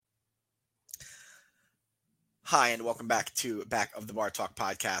Hi, and welcome back to Back of the Bar Talk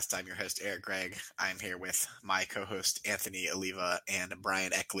podcast. I'm your host, Eric Gregg. I'm here with my co-host, Anthony Oliva and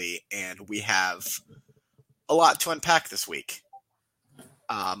Brian Eckley, and we have a lot to unpack this week.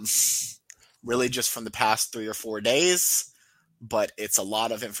 Um, really just from the past 3 or 4 days, but it's a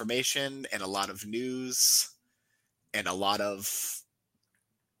lot of information and a lot of news and a lot of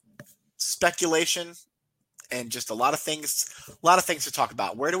speculation and just a lot of things to talk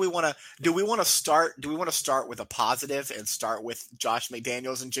about. Where do we want to start? Do we want to start with a positive and start with Josh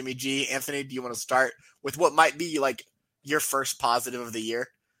McDaniels and Jimmy G? Anthony, do you want to start with what might be like your first positive of the year?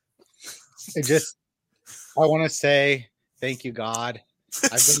 I want to say thank you, God.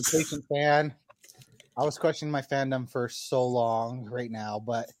 I've been a patient fan. I was questioning my fandom for so long right now,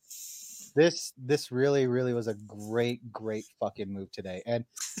 but this really was a great fucking move today. And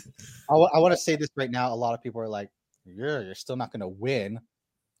I want to say this right now. A lot of people are like, you're still not going to win.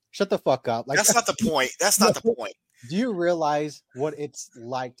 Shut the fuck up. Like, that's not the point. That's not the point. Do you realize what it's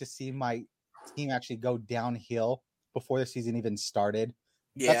like to see my team actually go downhill before the season even started?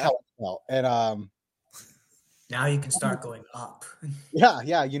 Yeah. That's how it felt. And now you can start going up.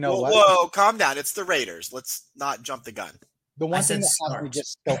 Yeah. You know what? Whoa, calm down. It's the Raiders. Let's not jump the gun. The one thing that has me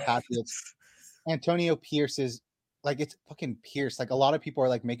just so happy is Antonio Pierce is like, it's fucking Pierce. Like, a lot of people are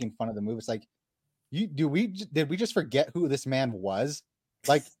like making fun of the move. It's like, did we just forget who this man was?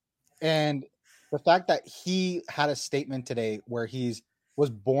 Like, and the fact that he had a statement today where was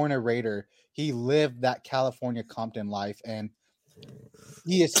born a Raider, he lived that California Compton life, and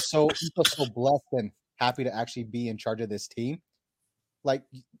he feels so blessed and happy to actually be in charge of this team. Like,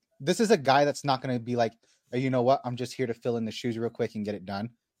 this is a guy that's not going to be like, oh, you know what, I'm just here to fill in the shoes real quick and get it done.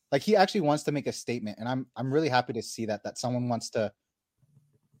 Like, he actually wants to make a statement, and I'm really happy to see that someone wants to,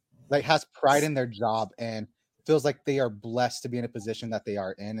 like, has pride in their job and feels like they are blessed to be in a position that they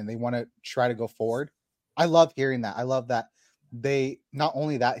are in, and they want to try to go forward. I love hearing that. I love that not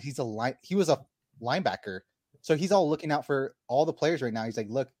only that, he was a linebacker. So he's all looking out for all the players right now. He's like,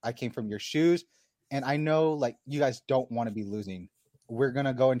 look, I came from your shoes, and I know, like, you guys don't want to be losing. We're going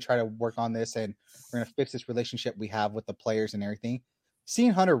to go and try to work on this, and we're going to fix this relationship we have with the players and everything.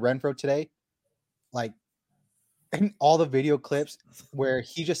 Seeing Hunter Renfrow today, like, in all the video clips where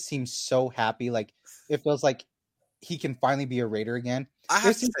he just seems so happy, like, it feels like he can finally be a Raider again. I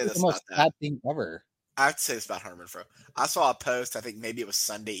have to say this the most sad thing ever. I have to say this about Hunter Renfrow. I saw a post, I think maybe it was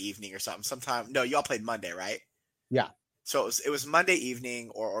Sunday evening or something. No, y'all played Monday, right? Yeah. So it was Monday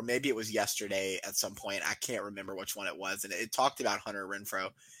evening, or maybe it was yesterday at some point. I can't remember which one it was. And it talked about Hunter Renfrow.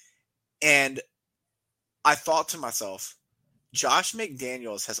 And I thought to myself, Josh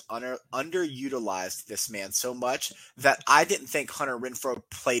McDaniels has underutilized this man so much that I didn't think Hunter Renfrow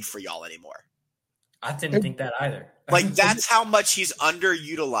played for y'all anymore. I didn't think that either. Like, that's how much he's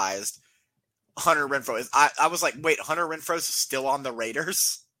underutilized Hunter Renfrow is. I was like, wait, Hunter Renfrow's still on the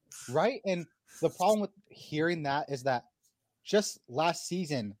Raiders? Right? And the problem with hearing that is that just last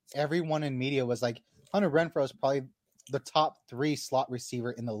season, everyone in media was like, Hunter Renfrow is probably the top 3 slot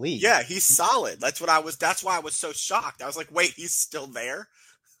receiver in the league. Yeah, he's solid. That's why I was so shocked. I was like, wait, he's still there?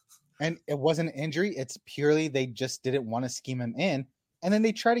 And it wasn't an injury. It's purely they just didn't want to scheme him in. And then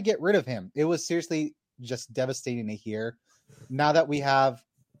they try to get rid of him. It was seriously just devastating to hear. Now that we have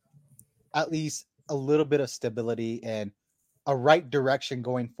at least a little bit of stability and a right direction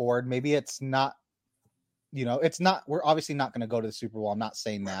going forward, maybe it's not, we're obviously not going to go to the Super Bowl. I'm not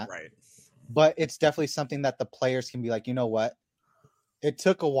saying that. Right. But it's definitely something that the players can be like, you know what? It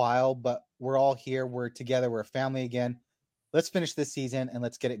took a while, but we're all here. We're together. We're a family again. Let's finish this season and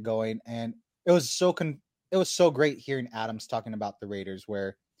let's get it going. And it was so great hearing Adams talking about the Raiders,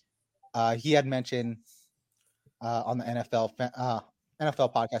 where he had mentioned on the NFL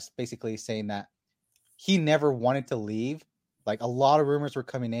podcast, basically saying that he never wanted to leave. Like, a lot of rumors were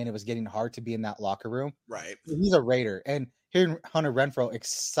coming in. It was getting hard to be in that locker room. Right. He's a Raider. And hearing Hunter Renfrow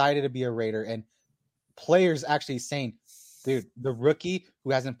excited to be a Raider, and players actually saying, dude, the rookie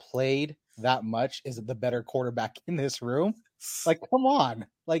who hasn't played that much is the better quarterback in this room. Like, come on.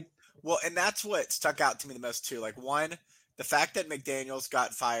 Like, well, and that's what stuck out to me the most too. Like, one, the fact that McDaniels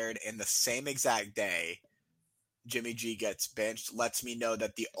got fired in the same exact day Jimmy G gets benched lets me know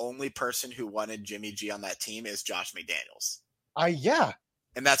that the only person who wanted Jimmy G on that team is Josh McDaniels. Yeah.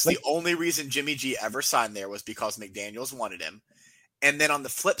 And that's the only reason Jimmy G ever signed there, was because McDaniels wanted him. And then on the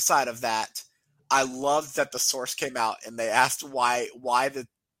flip side of that, I love that the source came out and they asked why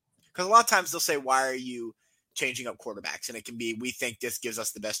because a lot of times they'll say, why are you changing up quarterbacks? And it can be, we think this gives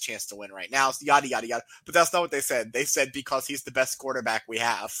us the best chance to win right now. So yada, yada, yada. But that's not what they said. They said, because he's the best quarterback we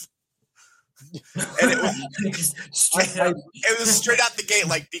have. And it was straight out the gate,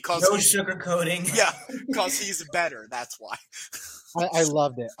 like, because no sugarcoating. Yeah, because he's better. That's why. I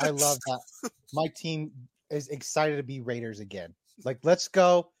loved it. I love that. My team is excited to be Raiders again. Like, let's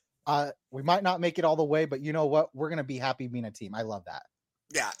go. We might not make it all the way, but you know what? We're gonna be happy being a team. I love that.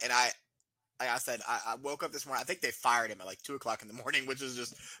 Yeah, and like I said, I woke up this morning. I think they fired him at like 2:00 in the morning, which is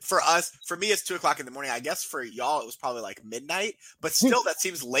just for me, it's 2:00 in the morning. I guess for y'all, it was probably like midnight, but still, that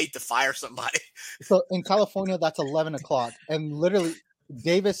seems late to fire somebody. So in California, that's 11 o'clock, and literally,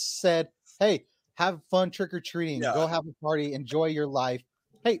 Davis said, "Hey, have fun trick or treating. Yeah. Go have a party. Enjoy your life.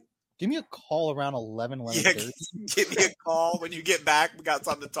 Hey, give me a call around 11:30. Yeah, give me a call when you get back. We got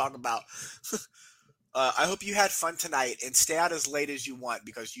something to talk about." I hope you had fun tonight and stay out as late as you want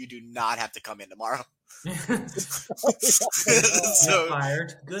because you do not have to come in tomorrow. So,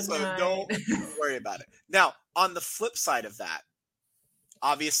 fired. Good night. Don't worry about it. Now, on the flip side of that,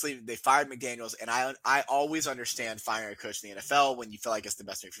 obviously they fired McDaniels, and I always understand firing a coach in the NFL when you feel like it's the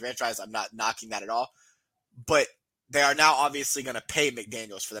best thing for your franchise. I'm not knocking that at all. But they are now obviously going to pay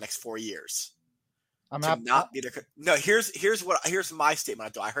McDaniels for the next 4 years. Here's my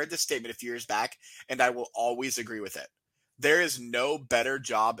statement. I heard this statement a few years back, and I will always agree with it. There is no better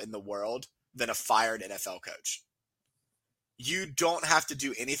job in the world than a fired NFL coach. You don't have to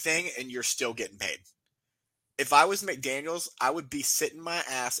do anything, and you're still getting paid. If I was McDaniels, I would be sitting my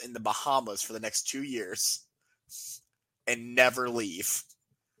ass in the Bahamas for the next 2 years and never leave.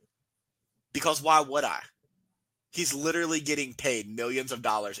 Because why would I? He's literally getting paid millions of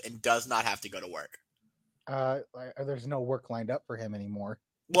dollars and does not have to go to work. There's no work lined up for him anymore.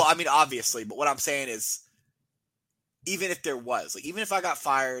 Well, I mean, obviously, but what I'm saying is, even if there was, like, even if I got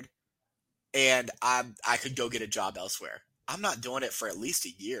fired and I could go get a job elsewhere, I'm not doing it for at least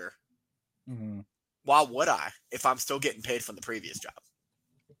a year. Mm-hmm. Why would I if I'm still getting paid from the previous job?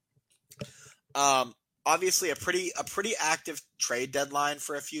 Obviously, a pretty active trade deadline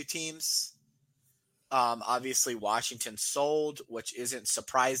for a few teams. Obviously, Washington sold, which isn't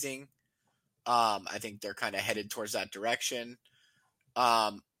surprising. I think they're kind of headed towards that direction.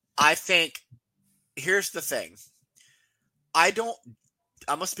 I think here's the thing. I'm going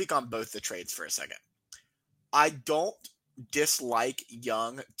to speak on both the trades for a second. I don't dislike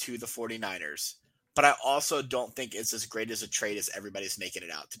Young to the 49ers, but I also don't think it's as great as a trade as everybody's making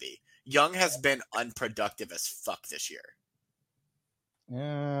it out to be. Young has been unproductive as fuck this year.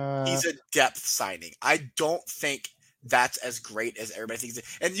 He's a depth signing. I don't think that's as great as everybody thinks.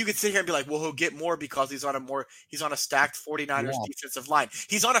 And you can sit here and be like, well, he'll get more because he's on a stacked 49ers defensive line.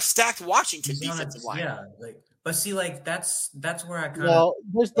 He's on a stacked Washington defensive line. Yeah, but see, like that's where I kind of. Well,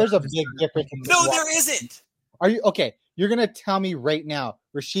 there's a big difference. No, there isn't. Are you okay? You're gonna tell me right now,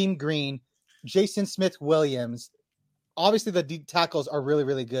 Rasheem Green, Jason Smith-Williams, obviously the deep tackles are really,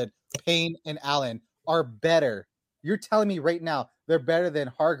 really good. Payne and Allen are better. You're telling me right now they're better than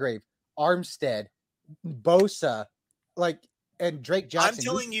Hargrave, Armstead, Bosa, and Drake Jackson. I'm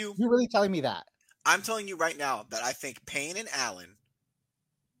telling you. You're really telling me that? I'm telling you right now that I think Payne and Allen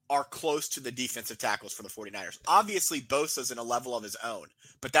are close to the defensive tackles for the 49ers. Obviously, Bosa's in a level of his own,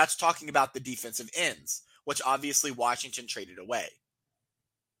 but that's talking about the defensive ends, which obviously Washington traded away.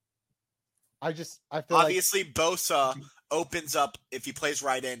 I feel obviously Bosa opens up, if he plays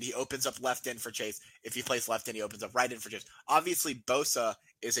right end, he opens up left end for Chase. If he plays left end, he opens up right end for Chase. Obviously, Bosa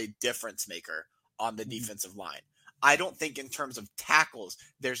is a difference maker on the defensive line. I don't think in terms of tackles,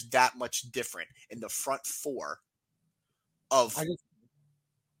 there's that much different in the front four of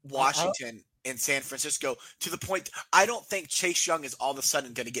Washington and San Francisco, to the point I don't think Chase Young is all of a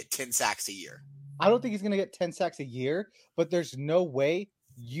sudden going to get 10 sacks a year. I don't think he's going to get 10 sacks a year, but there's no way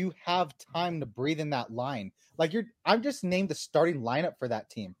you have time to breathe in that line. I'm just named the starting lineup for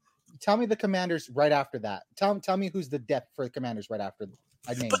that team. Tell me the Commanders right after that. Tell me who's the depth for the Commanders right after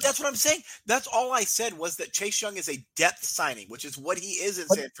But that's what I'm saying. That's all I said was that Chase Young is a depth signing, which is what he is in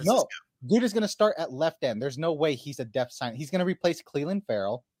San Francisco. No, dude is going to start at left end. There's no way he's a depth signing. He's going to replace Cleveland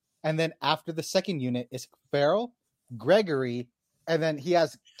Farrell. And then after the second unit is Farrell, Gregory, and then he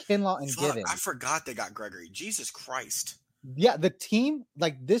has Kinlaw and Givens. I forgot they got Gregory. Jesus Christ. Yeah, the team,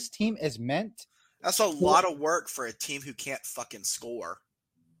 this team is meant. That's a lot of work for a team who can't fucking score.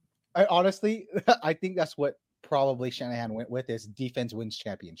 Honestly, I think that's what probably Shanahan went with, is defense wins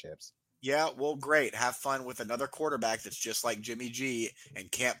championships. Yeah, well, great. Have fun with another quarterback that's just like Jimmy G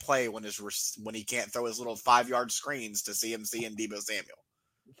and can't play when he can't throw his little 5-yard screens to CMC and Deebo Samuel.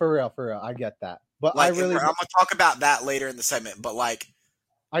 For real, I get that. But I'm going to talk about that later in the segment. But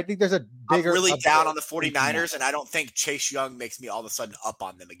I think there's a bigger. I'm really down on the 49ers, and I don't think Chase Young makes me all of a sudden up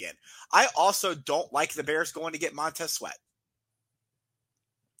on them again. I also don't like the Bears going to get Montez Sweat.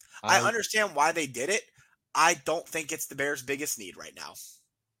 I understand why they did it. I don't think it's the Bears' biggest need right now.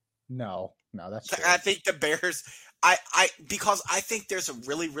 No, that's true. I think the Bears, because I think there's a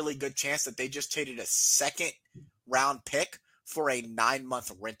really, really good chance that they just traded a second round pick for a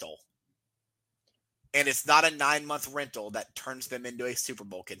 9-month rental. And it's not a 9-month rental that turns them into a Super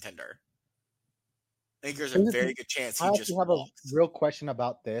Bowl contender. I think there's a very good chance he just have a real question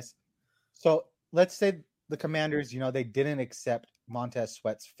about this. So let's say the Commanders, they didn't accept Montez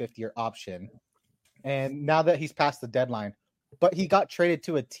Sweat's 5th-year option. And now that he's past the deadline, but he got traded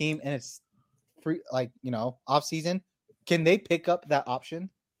to a team and it's free, off season. Can they pick up that option?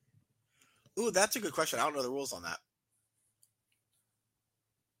 Ooh, that's a good question. I don't know the rules on that.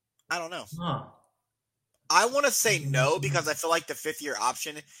 I don't know. Huh. I want to say no because I feel like the 5th-year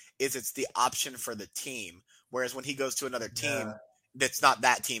option it's the option for the team. Whereas when he goes to another team, that's not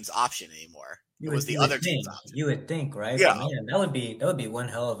that team's option anymore. It was the other team's option. You would think, right? Yeah. But man, that would be one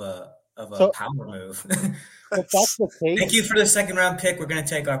hell of a power move. If that's the case, thank you for the 2nd-round pick. We're going to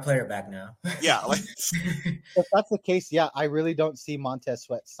take our player back now. Yeah. If that's the case, yeah, I really don't see Montez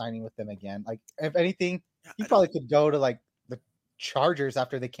Sweat signing with them again. Like, if anything, he probably could go to the Chargers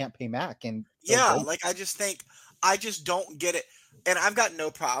after they can't pay Mac. And I just don't get it. And I've got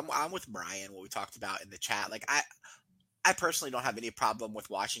no problem. I'm with Brian, what we talked about in the chat. Like, I personally don't have any problem with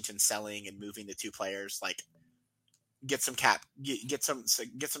Washington selling and moving the 2 players. Like, get some draft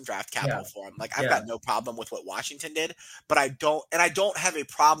capital for him. Like, I've got no problem with what Washington did, but I don't have a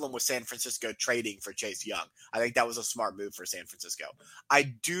problem with San Francisco trading for Chase Young. I think that was a smart move for San Francisco.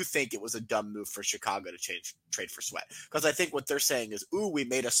 I do think it was a dumb move for Chicago to trade for Sweat, because I think what they're saying is, ooh, we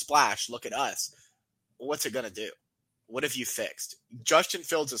made a splash. Look at us. What's it going to do? What have you fixed? Justin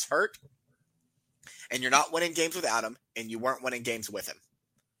Fields is hurt, and you're not winning games without him, and you weren't winning games with him.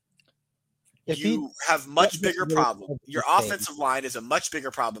 You have much bigger problem. Your offensive line is a much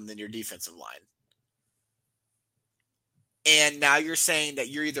bigger problem than your defensive line. And now you're saying that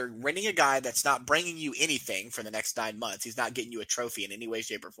you're either renting a guy that's not bringing you anything for the next 9 months. He's not getting you a trophy in any way,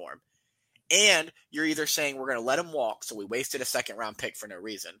 shape, or form. And you're either saying we're going to let him walk, so we wasted a 2nd-round pick for no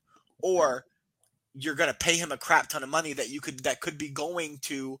reason. Or you're going to pay him a crap ton of money that could be going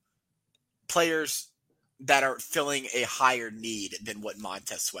to players that are filling a higher need than what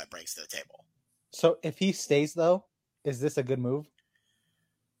Montez Sweat brings to the table. So if he stays, though, is this a good move?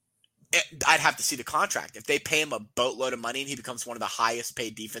 I'd have to see the contract. If they pay him a boatload of money and he becomes one of the highest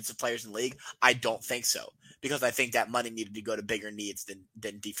paid defensive players in the league, I don't think so, because I think that money needed to go to bigger needs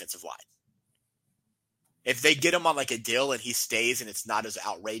than defensive line. If they get him on a deal and he stays and it's not as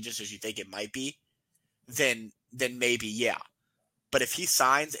outrageous as you think it might be, then maybe, yeah. But if he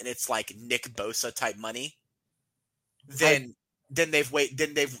signs and it's like Nick Bosa type money, then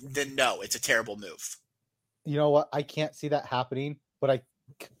no, it's a terrible move. You know what? I can't see that happening, but I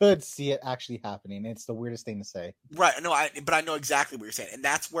could see it actually happening. It's the weirdest thing to say. Right. No, but I know exactly what you're saying. And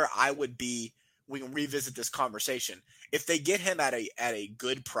that's where I would be. We can revisit this conversation. If they get him at a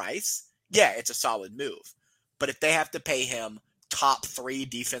good price, yeah, it's a solid move. But if they have to pay him top 3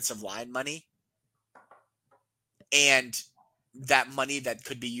 defensive line money, and that money that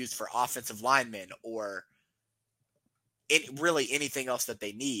could be used for offensive linemen or really anything else that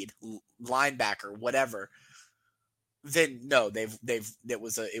they need, linebacker, whatever, then no, it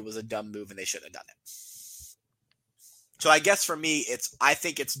was a dumb move and they shouldn't have done it. So I guess for me, I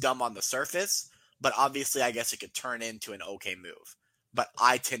think it's dumb on the surface, but obviously I guess it could turn into an okay move. But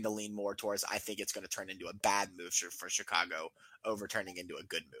I tend to lean more towards I think it's going to turn into a bad move for Chicago over turning into a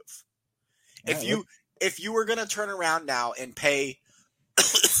good move. If you were going to turn around now and pay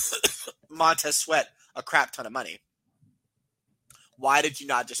Montez Sweat a crap ton of money, why did you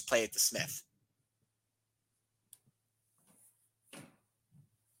not just play it to Smith?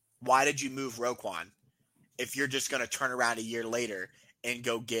 Why did you move Roquan if you're just going to turn around a year later and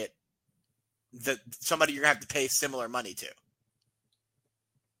go get somebody you're going to have to pay similar money to?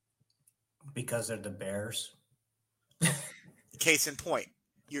 Because they're the Bears. Case in point.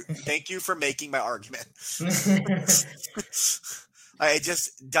 Thank you for making my argument. It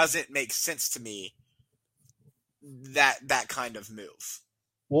just doesn't make sense to me, that kind of move.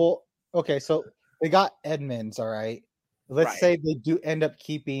 Well, okay, so they got Edmonds, all right. Let's say they do end up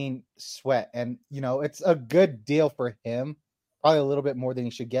keeping Sweat, and it's a good deal for him. Probably a little bit more than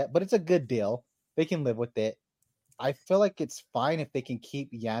he should get, but it's a good deal. They can live with it. I feel like it's fine if they can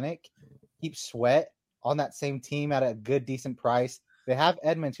keep Yannick, keep Sweat on that same team at a good, decent price. They have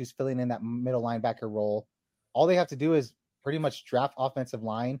Edmonds who's filling in that middle linebacker role. All they have to do is pretty much draft offensive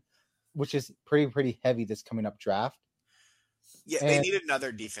line, which is pretty heavy this coming up draft. Yeah, they need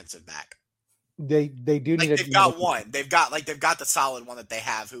another defensive back. They do need. They've got one. They've got the solid one that they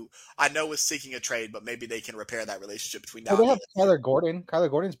have, who I know was seeking a trade, but maybe they can repair that relationship between now. They have Kyler Gordon. Kyler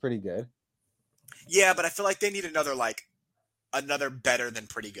Gordon's pretty good. Yeah, but I feel like they need another better than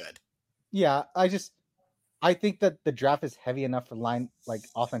pretty good. Yeah, I think that the draft is heavy enough for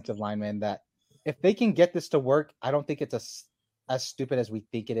offensive linemen that if they can get this to work, I don't think it's as stupid as we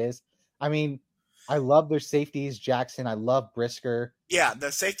think it is. I mean, I love their safeties, Jackson. I love Brisker. Yeah,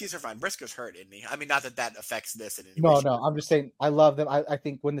 the safeties are fine. Brisker's hurt, isn't he? I mean, not that affects this in any way. No, I'm just saying I love them. I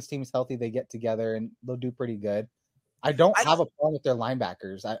think when this team is healthy, they get together and they'll do pretty good. I don't have a problem with their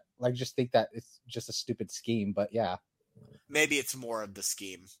linebackers. I just think that it's just a stupid scheme, but yeah. Maybe it's more of the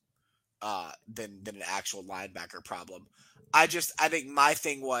scheme than an actual linebacker problem. I think my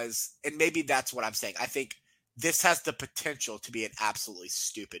thing was, and maybe that's what I'm saying, I think this has the potential to be an absolutely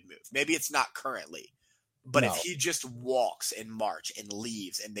stupid move. Maybe it's not currently, but if he just walks in March and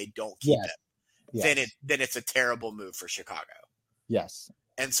leaves and they don't keep him, then it's a terrible move for Chicago. Yes.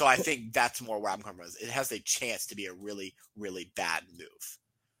 And so I think that's more where I'm coming from. It has a chance to be a really, really bad move.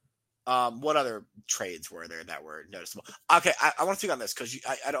 What other trades were there that were noticeable? Okay, I want to speak on this because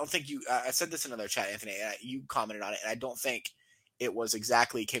I don't think you. I said this in another chat, Anthony. You commented on it, and I don't think it was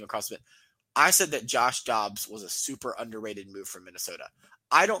exactly came across. But I said that Josh Dobbs was a super underrated move from Minnesota.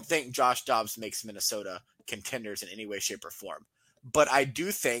 I don't think Josh Dobbs makes Minnesota contenders in any way, shape, or form. But I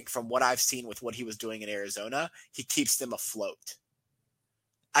do think, from what I've seen with what he was doing in Arizona, he keeps them afloat.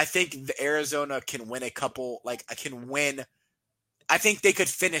 I think the Arizona can win a couple. I think they could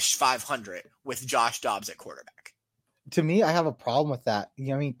finish 500 with Josh Dobbs at quarterback. To me, I have a problem with that.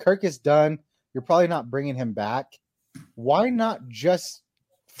 I mean, Kirk is done. You're probably not bringing him back. Why not just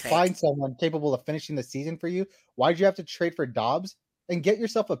find someone capable of finishing the season for you? Why'd you have to trade for Dobbs and get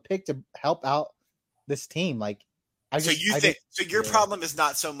yourself a pick to help out this team? So your problem is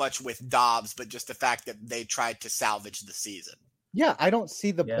not so much with Dobbs, but just the fact that they tried to salvage the season. Yeah, I don't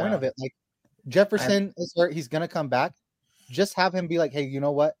see the point of it. Jefferson is hurt. He's going to come back. Just have him be like, hey, you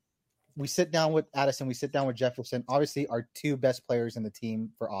know what? We sit down with Addison. We sit down with Jefferson, obviously our two best players in the team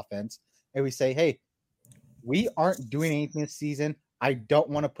for offense. And we say, hey, we aren't doing anything this season. I don't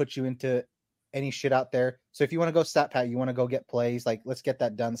want to put you into any shit out there. So if you want to go stat pat, you want to go get plays, let's get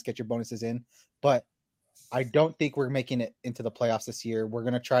that done. Let's get your bonuses in. But I don't think we're making it into the playoffs this year. We're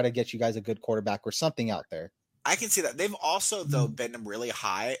going to try to get you guys a good quarterback or something out there. I can see that. They've also, though, been really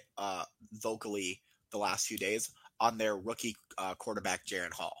high vocally the last few days on their rookie quarterback,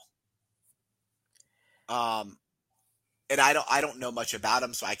 Jaren Hall. And I don't know much about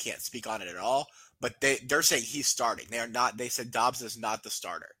him, so I can't speak on it at all. But they're saying he's starting. They said Dobbs is not the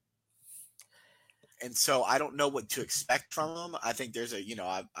starter. And so I don't know what to expect from him. I think there's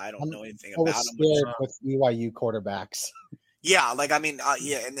I don't know anything about him. With BYU quarterbacks. Yeah, and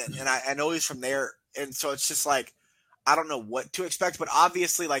I know he's from there. And so it's just I don't know what to expect, but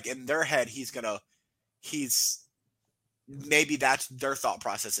obviously in their head, maybe that's their thought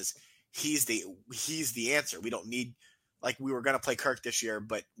process is he's the answer. We don't need, we were going to play Kirk this year,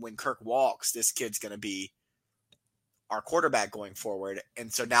 but when Kirk walks, this kid's going to be our quarterback going forward.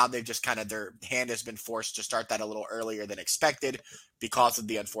 And so now they've just their hand has been forced to start that a little earlier than expected because of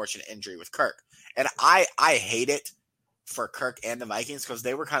the unfortunate injury with Kirk. And I hate it for Kirk and the Vikings because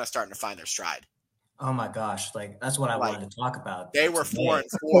they were kind of starting to find their stride. Oh my gosh! That's what I wanted to talk about. They were 4-4.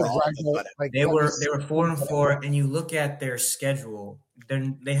 They were 4-4, and you look at their schedule.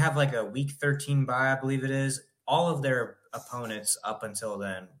 They have a week 13 bye, I believe it is. All of their opponents up until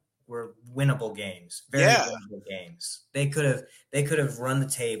then were winnable games, very winnable games. They could have run the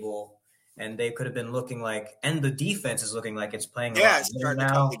table, and they could have been looking and the defense is looking like it's playing. It's starting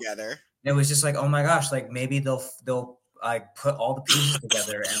to come together. It was just oh my gosh, maybe they'll put all the pieces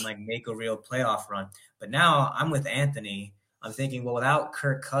together and make a real playoff run. But now I'm with Anthony. I'm thinking, well, without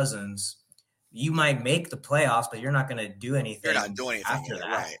Kirk Cousins, you might make the playoffs, but you're not going to do anything. You're not doing anything after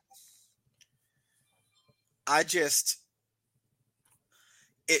that. Right.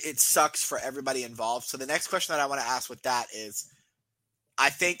 It sucks for everybody involved. So the next question that I want to ask with that is,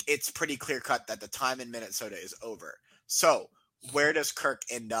 I think it's pretty clear cut that the time in Minnesota is over. So where does Kirk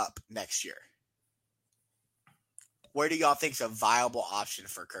end up next year? Where do y'all think is a viable option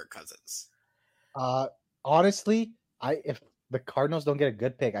for Kirk Cousins? Honestly, if the Cardinals don't get a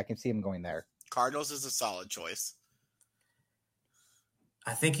good pick, I can see him going there. Cardinals is a solid choice.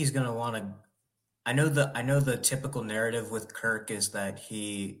 I think he's going to want to. I know the typical narrative with Kirk is that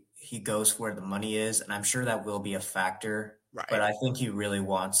he goes where the money is, and I'm sure that will be a factor. Right. But I think he really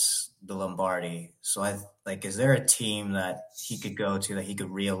wants the Lombardi. So is there a team that he could go to that he could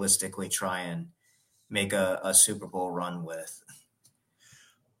realistically try and make a Super Bowl run with?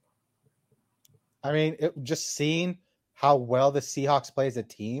 I mean, just seeing how well the Seahawks play as a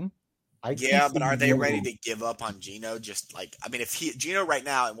team. But are they ready to give up on Geno? If Geno right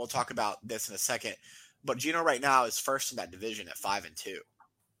now, and we'll talk about this in a second, but Geno right now is first in that division at 5-2.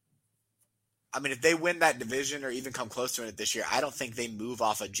 I mean, if they win that division or even come close to it this year, I don't think they move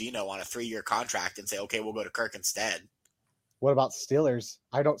off of Geno on a 3-year contract and say, okay, we'll go to Kirk instead. What about Steelers?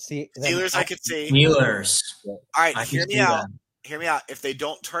 I don't see Steelers. I could see Steelers. All right, hear me out. Hear me out. If they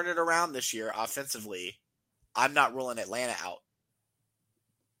don't turn it around this year offensively, I'm not ruling Atlanta out.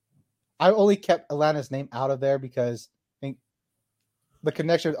 I only kept Atlanta's name out of there because I think the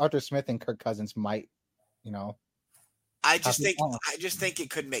connection with Arthur Smith and Kirk Cousins might, I just think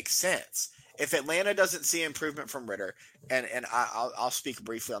it could make sense. If Atlanta doesn't see improvement from Ridder, and I'll speak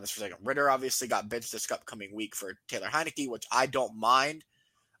briefly on this for a second. Ridder obviously got benched this upcoming week for Taylor Heineke, which I don't mind.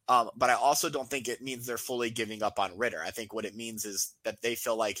 But I also don't think it means they're fully giving up on Ridder. I think what it means is that they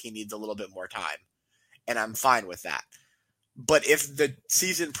feel like he needs a little bit more time. And I'm fine with that. But if the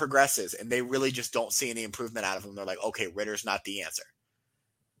season progresses and they really just don't see any improvement out of him, they're like, okay, Ridder's not the answer.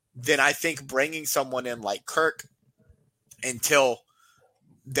 Then I think bringing someone in like Kirk until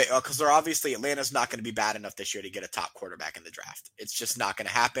because they're obviously Atlanta's not going to be bad enough this year to get a top quarterback in the draft. It's just not going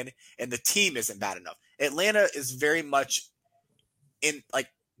to happen. And the team isn't bad enough. Atlanta is very much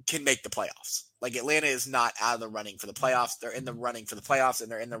can make the playoffs. Like Atlanta is not out of the running for the playoffs. They're in the running for the playoffs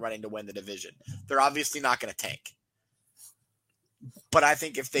and they're in the running to win the division. They're obviously not going to tank. But I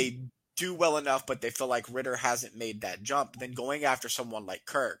think if they do well enough, but they feel like Ridder hasn't made that jump, then going after someone like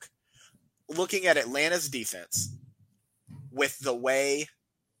Kirk, looking at Atlanta's defense with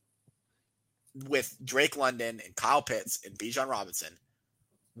Drake London and Kyle Pitts and Bijan Robinson,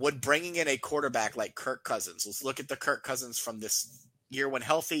 would bringing in a quarterback like Kirk Cousins. Let's look at the Kirk Cousins from this year when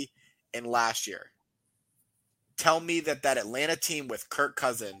healthy and last year. Tell me that Atlanta team with Kirk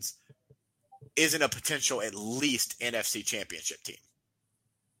Cousins isn't a potential at least NFC championship team.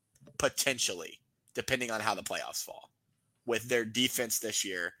 Potentially, depending on how the playoffs fall, with their defense this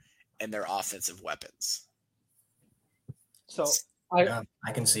year and their offensive weapons. So I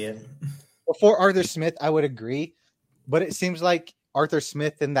can see it. Before Arthur Smith, I would agree, but it seems like Arthur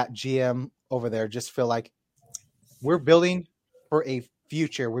Smith and that GM over there just feel like we're building for a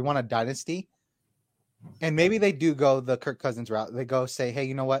future. We want a dynasty. And maybe they do go the Kirk Cousins route. They go say, hey,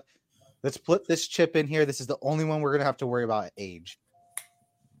 you know what? Let's put this chip in here. This is the only one we're going to have to worry about at age.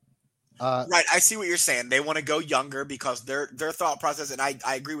 Right. I see what you're saying. They want to go younger because their thought process, and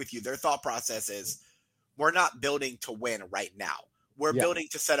I agree with you, their thought process is we're not building to win right now. We're building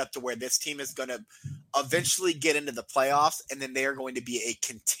to set up to where this team is going to eventually get into the playoffs, and then they are going to be a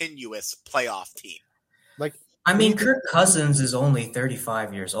continuous playoff team. Kirk Cousins is only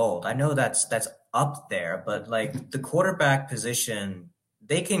 35 years old. I know that's up there, but the quarterback position,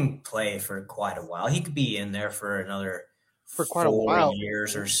 they can play for quite a while. He could be in there for quite a while,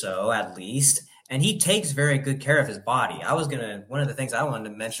 years or so at least. And he takes very good care of his body. One of the things I wanted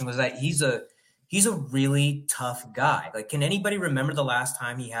to mention was that he's a really tough guy. Can anybody remember the last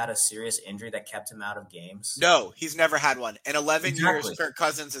time he had a serious injury that kept him out of games? No, he's never had one. In 11 years, Kirk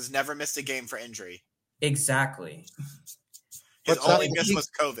Cousins has never missed a game for injury. Exactly. His only miss was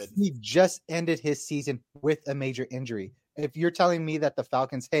COVID. He just ended his season with a major injury. If you're telling me that the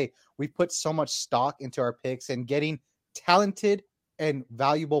Falcons, hey, we put so much stock into our picks and getting talented and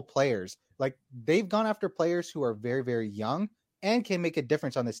valuable players, they've gone after players who are very, very young and can make a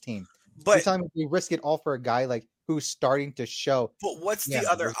difference on this team. But you're telling me we risk it all for a guy who's starting to show. But what's the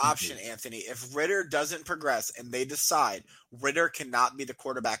other option, Anthony? If Ridder doesn't progress and they decide Ridder cannot be the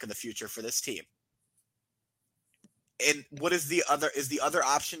quarterback of the future for this team, and what is the other? Is the other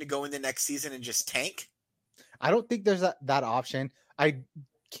option to go in the next season and just tank? I don't think there's that option. I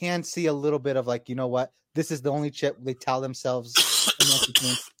can see a little bit of you know what? This is the only chip they tell themselves.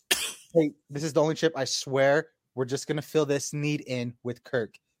 Hey, this is the only chip. I swear we're just going to fill this need in with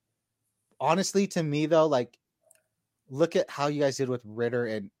Kirk. Honestly, to me, though, look at how you guys did with Ridder.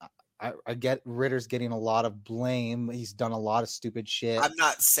 And I get Ridder's getting a lot of blame. He's done a lot of stupid shit. I'm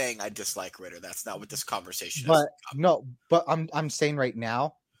not saying I dislike Ridder. That's not what this conversation is. No, but I'm saying right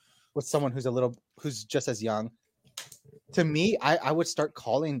now, with someone who's just as young, to me, I would start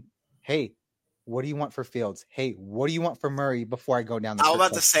calling, hey, what do you want for Fields? Hey, what do you want for Murray before I go down the I was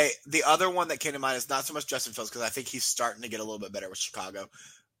about to say, the other one that came to mind is not so much Justin Fields, because I think he's starting to get a little bit better with Chicago.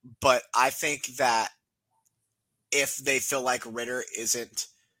 But I think that if they feel like Ridder isn't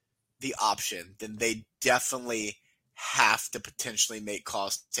the option, then they definitely have to potentially make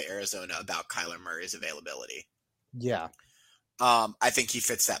calls to Arizona about Kyler Murray's availability. Yeah. I think he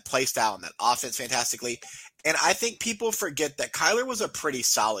fits that play style and that offense fantastically. And I think people forget that Kyler was a pretty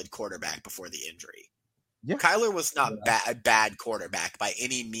solid quarterback before the injury. Yeah. Kyler was not a bad quarterback by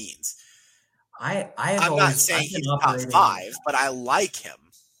any means. I'm not saying he's top 5, but I like him.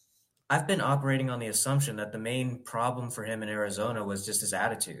 I've been operating on the assumption that the main problem for him in Arizona was just his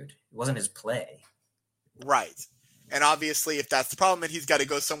attitude. It wasn't his play. Right. And obviously, if that's the problem, then he's got to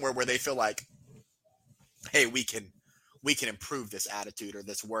go somewhere where they feel like, hey, we can improve this attitude or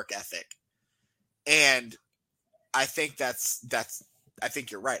this work ethic. And I think I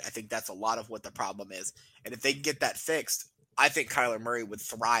think you're right. I think that's a lot of what the problem is. And if they can get that fixed, I think Kyler Murray would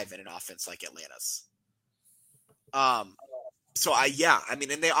thrive in an offense like Atlanta's. And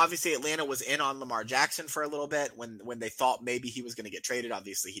they obviously Atlanta was in on Lamar Jackson for a little bit when they thought maybe he was going to get traded.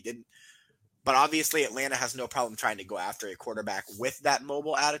 Obviously, he didn't. But obviously, Atlanta has no problem trying to go after a quarterback with that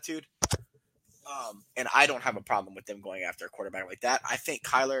mobile attitude. And I don't have a problem with them going after a quarterback like that. I think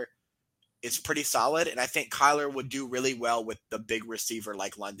Kyler is pretty solid, and I think Kyler would do really well with the big receiver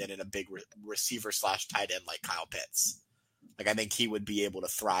like London and a big receiver / tight end like Kyle Pitts. Like, I think he would be able to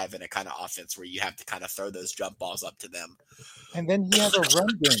thrive in a kind of offense where you have to kind of throw those jump balls up to them. And then he has a run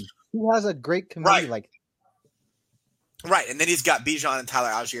game. He has a great committee. Right, and then he's got Bijan and Tyler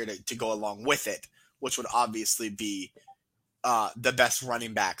Algier to go along with it, which would obviously be the best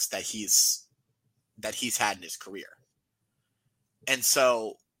running backs that he's had in his career. And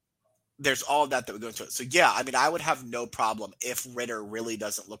so there's all of that would go into it. So, yeah, I mean, I would have no problem if Ridder really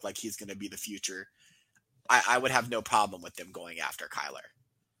doesn't look like he's going to be the future. I would have no problem with them going after Kyler.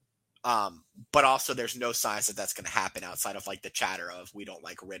 But also there's no signs that that's going to happen outside of like the chatter of we don't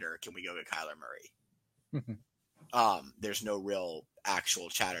like Ridder. Can we go get Kyler Murray? There's no real actual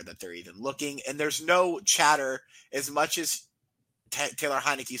chatter that they're even looking. And there's no chatter as much as Taylor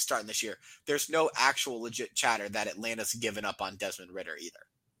Heineke's starting this year. There's no actual legit chatter that Atlanta's given up on Desmond Ridder either.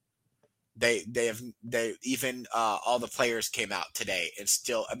 They even all the players came out today and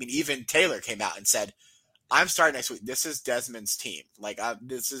still, I mean, even Taylor came out and said, I'm starting next week. This is Desmond's team.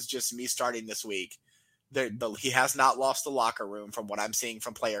 This is just me starting this week. He has not lost the locker room from what I'm seeing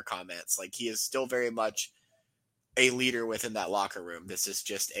from player comments. Like, he is still very much a leader within that locker room. This is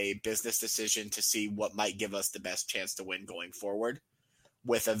just a business decision to see what might give us the best chance to win going forward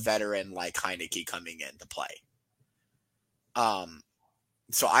with a veteran like Heineke coming in to play.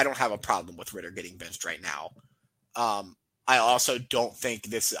 So I don't have a problem with Ridder getting benched right now. I also don't think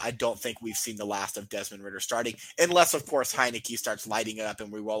we've seen the last of Desmond Ridder starting, unless, of course, Heineke starts lighting it up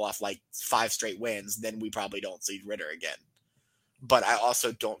and we roll off like 5 straight wins. Then we probably don't see Ridder again. But I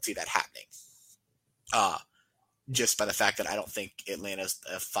also don't see that happening. Just by the fact that I don't think Atlanta's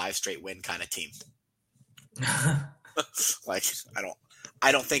a 5 straight win kind of team.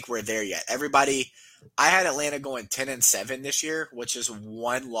 I don't think we're there yet. I had Atlanta going 10-7 this year, which is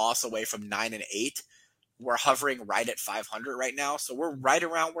 1 loss away from 9-8. We're hovering right at 500 right now, so we're right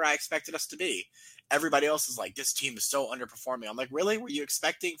around where I expected us to be. Everybody else is like, this team is so underperforming. I'm like, really? Were you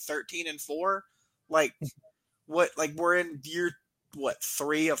expecting 13-4? Like, what? Like, we're in year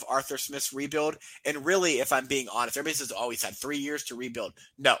 3 of Arthur Smith's rebuild, and really, if I'm being honest, everybody says, oh, he's had 3 years to rebuild.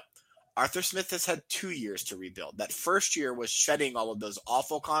 No, Arthur Smith has had 2 years to rebuild. That first year was shedding all of those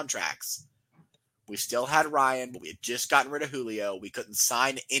awful contracts. We still had Ryan, but we had just gotten rid of Julio. We couldn't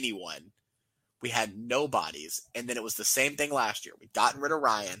sign anyone. We had nobodies, and then it was the same thing last year. We'd gotten rid of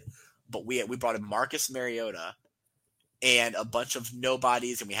Ryan, but we brought in Marcus Mariota and a bunch of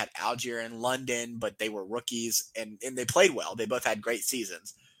nobodies, and we had Algier and London, but they were rookies, and they played well. They both had great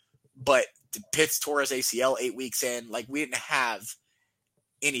seasons. But Pitts tore his ACL 8 weeks in. Like, we didn't have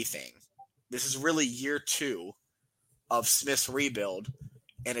anything. This is really year 2 of Smith's rebuild,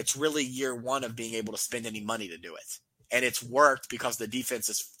 and it's really year 1 of being able to spend any money to do it. And it's worked because the defense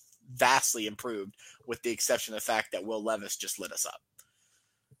is vastly improved, with the exception of the fact that Will Levis just lit us up.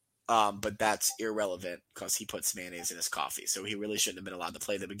 But that's irrelevant because he puts mayonnaise in his coffee, so he really shouldn't have been allowed to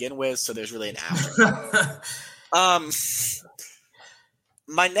play to begin with. So there's really an after.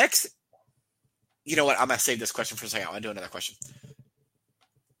 My next, you know what? I'm gonna save this question for a second. I want to do another question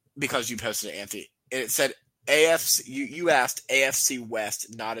because you posted it, Anthony, and it said AFC. You asked AFC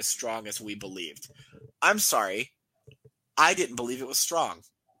West not as strong as we believed. I'm sorry, I didn't believe it was strong.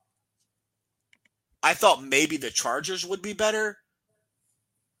 I thought maybe the Chargers would be better,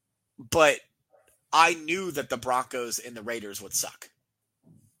 but I knew that the Broncos and the Raiders would suck.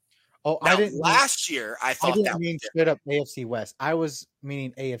 Oh, now, last year I thought I didn't mean straight up AFC West. I was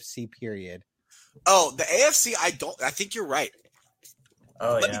meaning AFC period. Oh, the AFC, I think you're right.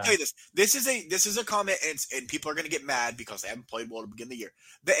 Oh, Let me tell you this. This is a comment, and people are going to get mad because they haven't played well to begin the year.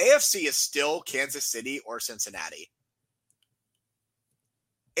 The AFC is still Kansas City or Cincinnati.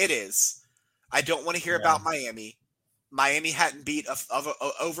 It is. I don't want to hear about Miami. Miami hadn't beat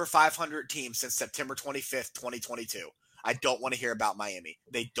over 500 teams since September 25th, 2022. I don't want to hear about Miami.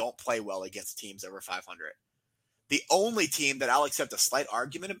 They don't play well against teams over 500. The only team that I'll accept a slight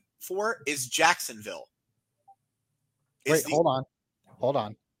argument for is Jacksonville. Hold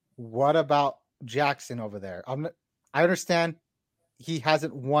on. What about Jackson over there? I understand he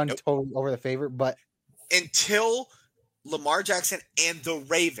hasn't won totally over the favorite, but until Lamar Jackson and the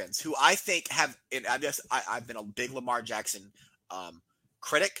Ravens, who I think have, and I've been a big Lamar Jackson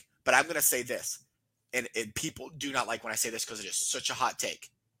critic, but I'm going to say this, and people do not like when I say this because it is such a hot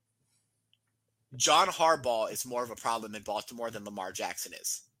take. John Harbaugh is more of a problem in Baltimore than Lamar Jackson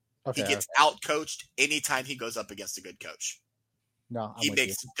is. Okay, he gets out-coached anytime he goes up against a good coach. No, he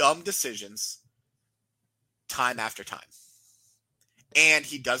makes dumb decisions time after time. And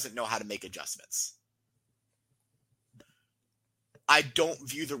he doesn't know how to make adjustments. I don't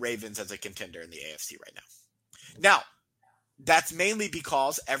view the Ravens as a contender in the AFC right now. Now, that's mainly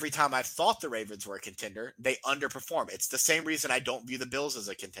because every time I've thought the Ravens were a contender, they underperform. It's the same reason I don't view the Bills as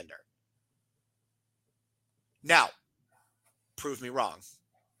a contender. Now, prove me wrong.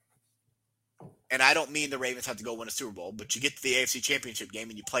 And I don't mean the Ravens have to go win a Super Bowl, but you get to the AFC Championship game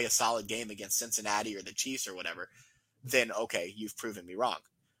and you play a solid game against Cincinnati or the Chiefs or whatever, then okay, you've proven me wrong.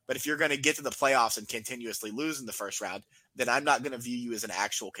 But if you're going to get to the playoffs and continuously lose in the first round, then I'm not going to view you as an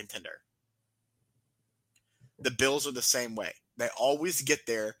actual contender. The Bills are the same way. They always get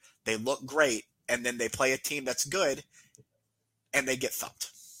there, they look great, and then they play a team that's good, and they get thumped.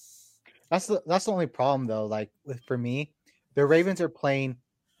 That's the only problem, though. Like, for me, the Ravens are playing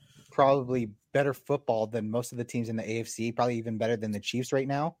probably better football than most of the teams in the AFC, probably even better than the Chiefs right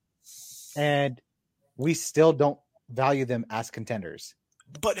now. And we still don't value them as contenders.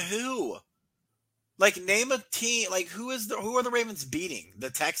 But who? Like, name a team. Like, who are the Ravens beating? The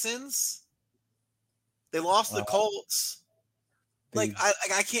Texans? They lost the Colts. Like,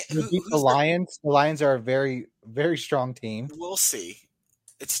 I can't. The Lions. The Lions are a very, very strong team. We'll see.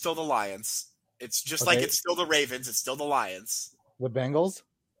 It's still the Lions. It's just like it's still the Ravens. It's still the Lions. The Bengals?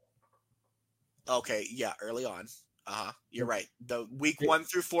 Okay, yeah, early on. You're right. The week 1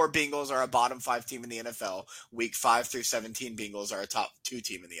 through 4 Bengals are a bottom 5 team in the NFL. Week 5 through 17 Bengals are a top 2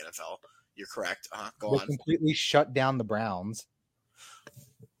 team in the NFL. You're correct. Go on. Completely shut down the Browns.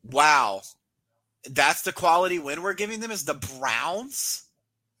 Wow. That's the quality win we're giving them is the Browns?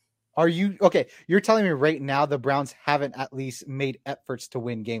 Are you okay? You're telling me right now the Browns haven't at least made efforts to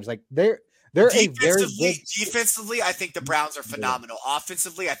win games. Like they're a very good... Defensively, I think the Browns are phenomenal.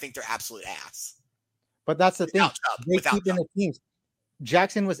 Offensively, I think they're absolute ass. But that's the thing. They keep in the teams.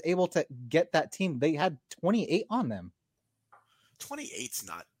 Jackson was able to get that team. They had 28 on them. 28's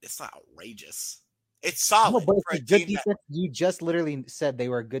not. It's not outrageous. It's solid. No, but it's a good defense. You just literally said they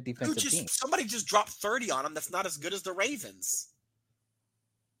were a good defensive team. Somebody just dropped 30 on them. That's not as good as the Ravens.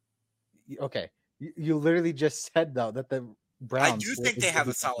 Okay, you literally just said though that the Browns. I do think they have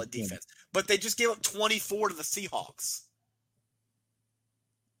a solid defense, but they just gave up 24 to the Seahawks.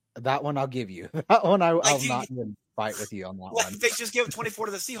 That one I'll give you. That one I'll not even fight with you on that one. They just gave up 24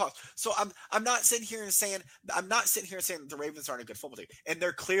 to the Seahawks. So I'm not sitting here saying that the Ravens aren't a good football team, and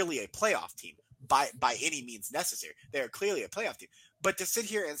they're clearly a playoff team by any means necessary. They are clearly a playoff team. But to sit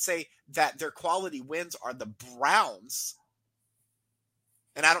here and say that their quality wins are the Browns.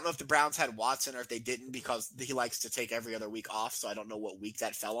 And I don't know if the Browns had Watson or if they didn't because he likes to take every other week off. So I don't know what week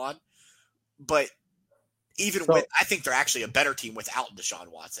that fell on. But I think they're actually a better team without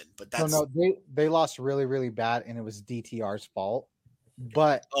Deshaun Watson. But that's they lost really, really bad, and it was DTR's fault.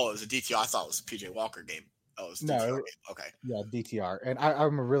 But it was a DTR. I thought it was a PJ Walker game. Oh, it was DTR game. Okay. Yeah, DTR. And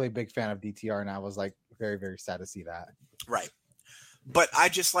I'm a really big fan of DTR, and I was like very, very sad to see that. Right. But I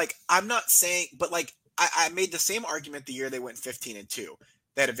just I'm not saying, but I made the same argument the year they went 15-2.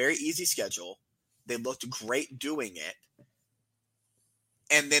 They had a very easy schedule. They looked great doing it.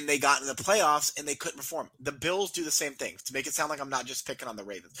 And then they got into the playoffs and they couldn't perform. The Bills do the same thing. To make it sound like I'm not just picking on the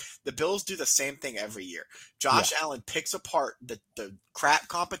Ravens. The Bills do the same thing every year. Josh Allen picks apart the crap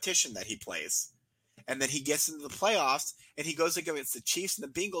competition that he plays. And then he gets into the playoffs and he goes against the Chiefs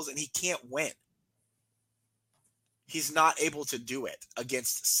and the Bengals and he can't win. He's not able to do it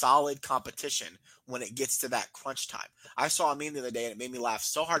against solid competition when it gets to that crunch time. I saw a meme the other day and it made me laugh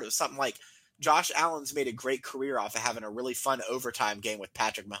so hard. It was something like Josh Allen's made a great career off of having a really fun overtime game with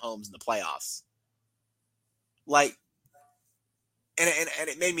Patrick Mahomes in the playoffs. And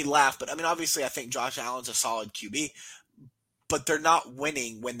it made me laugh. But I mean, obviously I think Josh Allen's a solid QB, but they're not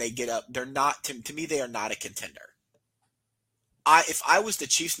winning when they get up. They're not, to me, they are not a contender. If I was the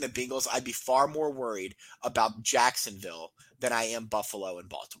Chiefs and the Bengals, I'd be far more worried about Jacksonville than I am Buffalo and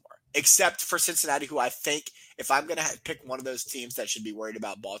Baltimore. Except for Cincinnati, who I think if I'm going to pick one of those teams that should be worried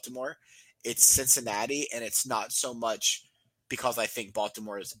about Baltimore, it's Cincinnati, and it's not so much because I think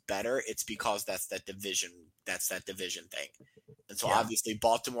Baltimore is better. It's because that's that division thing. And so obviously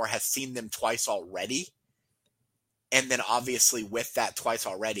Baltimore has seen them twice already. And then obviously with that twice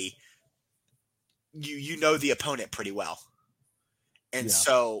already, you know the opponent pretty well. And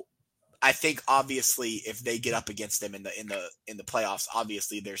so I think obviously if they get up against them in the playoffs,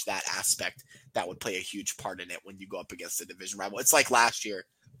 obviously there's that aspect that would play a huge part in it when you go up against the division rival. It's like last year,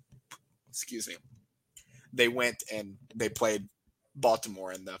 they went and they played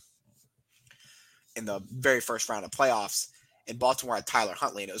Baltimore in the very first round of playoffs, and Baltimore had Tyler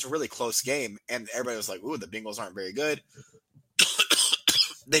Huntley, and it was a really close game, and everybody was like, ooh, the Bengals aren't very good.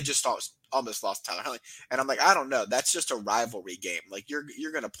 They just almost lost Tyler Huntley. And I'm like, I don't know. That's just a rivalry game. Like, you're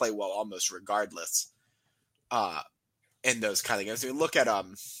going to play well almost regardless in those kind of games. I mean, look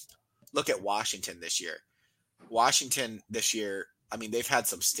at Washington this year. Washington this year, I mean, they've had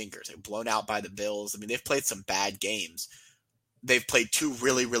some stinkers. They've blown out by the Bills. I mean, they've played some bad games. They've played two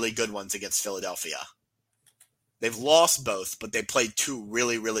really, really good ones against Philadelphia. They've lost both, but they played two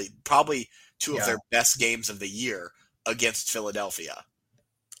really, really, probably two of their best games of the year against Philadelphia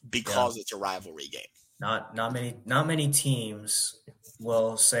because it's a rivalry game. Not many teams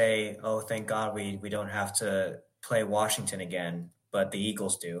will say, "Oh, thank God we don't have to play Washington again," but the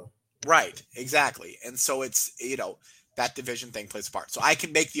Eagles do. Right, exactly. And so it's, that division thing plays a part. So I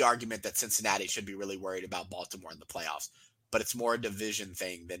can make the argument that Cincinnati should be really worried about Baltimore in the playoffs, but it's more a division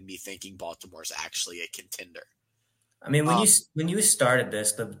thing than me thinking Baltimore's actually a contender. I mean, when you started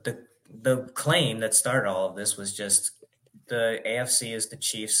this, the claim that started all of this was just the AFC is the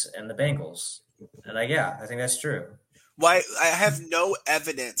Chiefs and the Bengals. And I think that's true. Well, I have no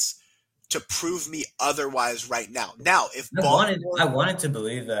evidence to prove me otherwise right now. Now, if I wanted to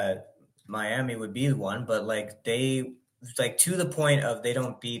believe that Miami would be the one, but they to the point of they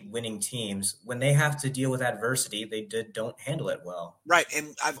don't beat winning teams when they have to deal with adversity, they don't handle it well. Right.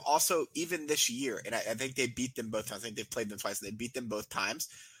 And I've also, even this year, and I think they beat them both times. I think they've played them twice. And they beat them both times.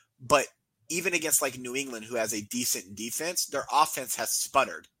 But even against New England, who has a decent defense, their offense has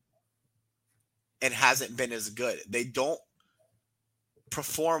sputtered and hasn't been as good. They don't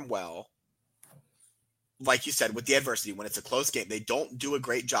perform well, like you said, with the adversity. When it's a close game, they don't do a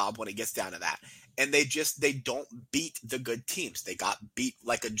great job when it gets down to that. And they don't beat the good teams. They got beat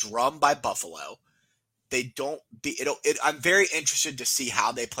like a drum by Buffalo. They don't beat it. I'm very interested to see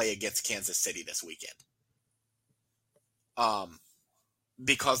how they play against Kansas City this weekend.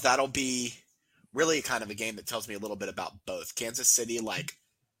 Because that'll be really kind of a game that tells me a little bit about both. Kansas City,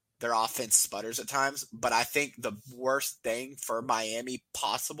 their offense sputters at times, but I think the worst thing for Miami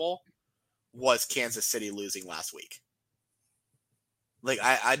possible was Kansas City losing last week.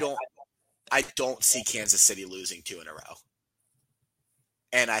 I don't see Kansas City losing 2 in a row.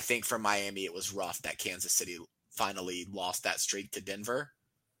 And I think for Miami, it was rough that Kansas City finally lost that streak to Denver.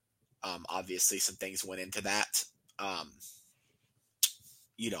 Obviously, some things went into that.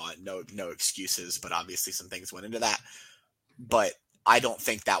 No excuses, but obviously some things went into that. But I don't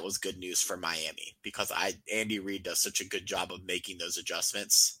think that was good news for Miami because Andy Reid does such a good job of making those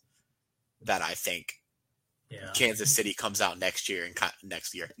adjustments that I think Kansas City comes out next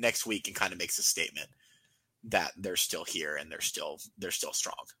week and kind of makes a statement that they're still here and they're still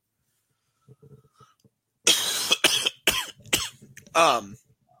strong.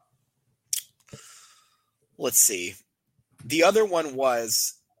 Let's see. The other one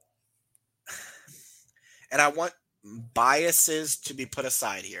was, and I want biases to be put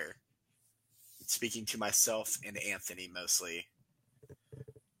aside here. Speaking to myself and Anthony mostly.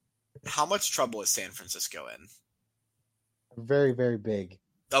 How much trouble is San Francisco in? Very, very big.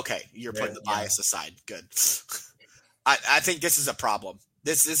 Okay, you're putting the bias aside. Good. I think this is a problem.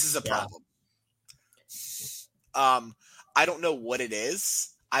 This is a problem. I don't know what it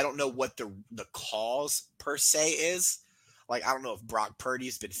is. I don't know what the cause per se is. I don't know if Brock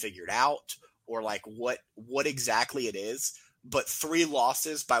Purdy's been figured out or what exactly it is. But 3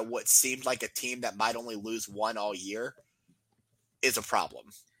 losses by what seemed like a team that might only lose 1 all year is a problem.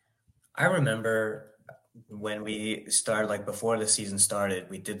 I remember when we started, before the season started,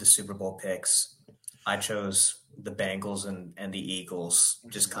 we did the Super Bowl picks. I chose the Bengals and the Eagles,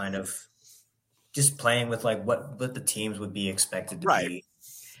 just kind of just playing with what the teams would be expected to be.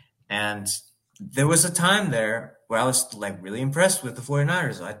 And there was a time there where I was really impressed with the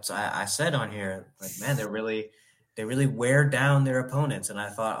 49ers. I said on here, man, they really wear down their opponents. And I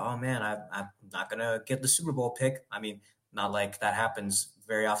thought, oh man, I'm not going to get the Super Bowl pick. I mean, not like that happens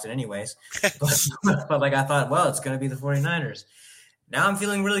very often anyways. But like I thought, well, it's going to be the 49ers. Now I'm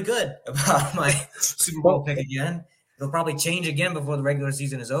feeling really good about my Super Bowl pick again. It'll probably change again before the regular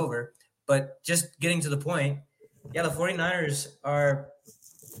season is over. But just getting to the point, yeah, the 49ers are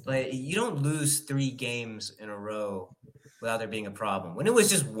like, you don't lose 3 games in a row without there being a problem. When it was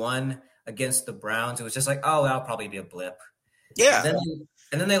just one against the Browns, it was just like, oh, that'll probably be a blip. Yeah.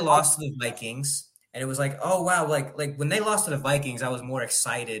 And then they lost to the Vikings. And it was like, oh, wow. Like when they lost to the Vikings, I was more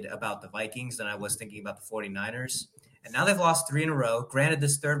excited about the Vikings than I was thinking about the 49ers. And now they've lost 3 in a row. Granted,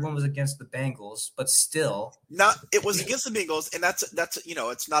 this third one was against the Bengals, but still. It was against the Bengals, and that's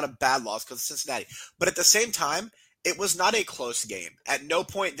it's not a bad loss because of Cincinnati. But at the same time, it was not a close game. At no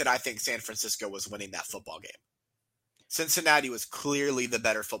point did I think San Francisco was winning that football game. Cincinnati was clearly the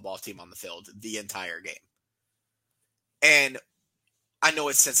better football team on the field the entire game. And I know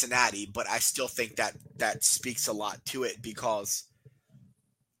it's Cincinnati, but I still think that speaks a lot to it because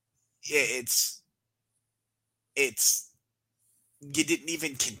it's you didn't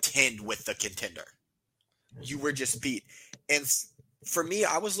even contend with the contender. You were just beat. And for me,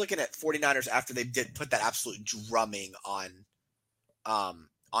 I was looking at 49ers after they did put that absolute drumming on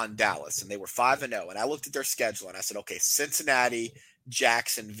Dallas, and they were 5-0. And I looked at their schedule and I said, okay, Cincinnati,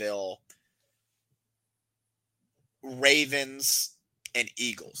 Jacksonville, Ravens, and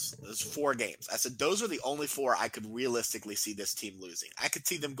Eagles. Those 4 games. I said those are the only 4 I could realistically see this team losing. I could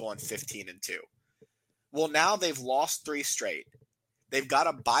see them going 15-2. Well, now they've lost 3 straight. They've got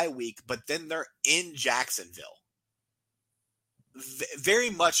a bye week, but then they're in Jacksonville. Very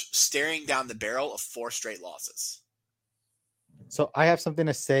much staring down the barrel of 4 straight losses. So I have something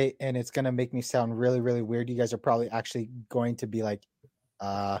to say, and it's going to make me sound really, really weird. You guys are probably actually going to be like,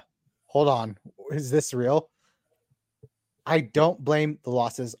 hold on, is this real? I don't blame the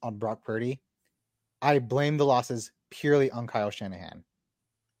losses on Brock Purdy. I blame the losses purely on Kyle Shanahan.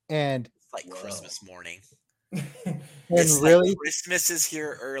 And like Christmas morning. It's really like Christmas is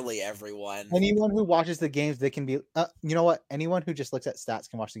here early, everyone. Anyone who watches the games, they can be you know what? Anyone who just looks at stats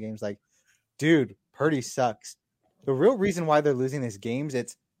can watch the games like, dude, Purdy sucks. The real reason why they're losing these games,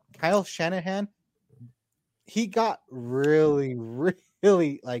 it's Kyle Shanahan. He got really,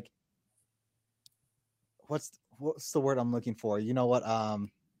 really like what's the word I'm looking for? You know what?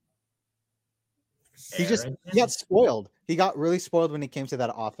 He got spoiled. He got really spoiled when it came to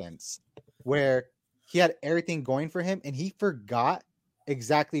that offense where he had everything going for him and he forgot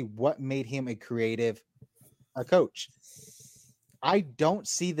exactly what made him a creative coach. I don't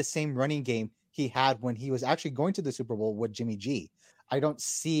see the same running game he had when he was actually going to the Super Bowl with Jimmy G. I don't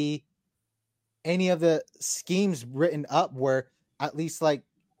see any of the schemes written up where at least like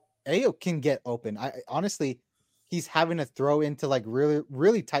Ayo can get open. I honestly, he's having to throw into like really,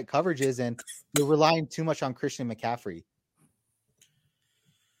 really tight coverages and they're relying too much on Christian McCaffrey.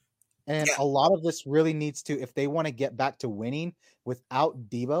 And a lot of this really needs to, if they want to get back to winning without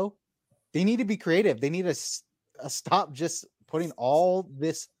Debo, they need to be creative. They need to stop just putting all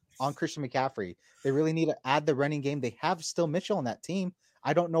this on Christian McCaffrey. They really need to add the running game. They have still Mitchell on that team.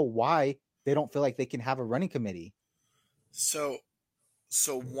 I don't know why they don't feel like they can have a running committee. So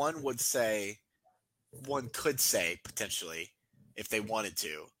one could say potentially, if they wanted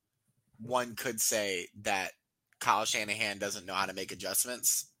to, one could say that Kyle Shanahan doesn't know how to make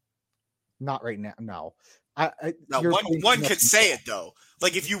adjustments. Not right now. No. One could say it though.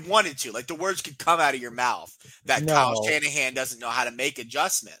 Like if you wanted to, like the words could come out of your mouth that Kyle Shanahan doesn't know how to make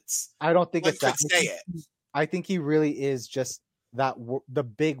adjustments. I don't think one it's that. Say it. I think he really is just that. The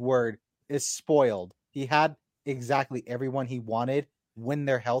big word is spoiled. He had exactly everyone he wanted when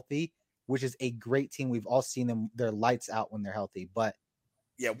they're healthy, which is a great team. We've all seen them; they're lights out when they're healthy. But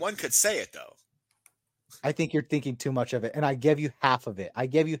yeah, one could say it though. I think you're thinking too much of it, and I give you half of it. I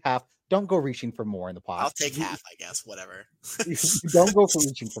give you half. Don't go reaching for more in the pot. I'll take half, I guess. Whatever. Don't go for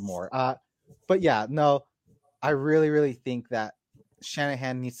reaching for more. But yeah, no, I really, really think that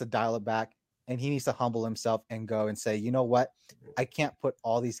Shanahan needs to dial it back, and he needs to humble himself and go and say, you know what? I can't put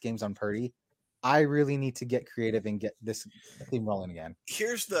all these games on Purdy. I really need to get creative and get this team rolling again.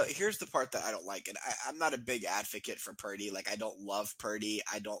 Here's the part that I don't like, and I'm not a big advocate for Purdy. Like I don't love Purdy.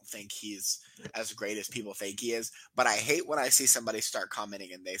 I don't think he's as great as people think he is. But I hate when I see somebody start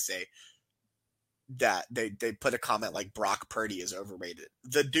commenting and they say that they put a comment like Brock Purdy is overrated.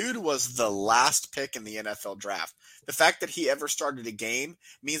 The dude was the last pick in the NFL draft. The fact that he ever started a game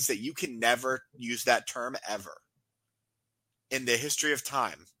means that you can never use that term ever in the history of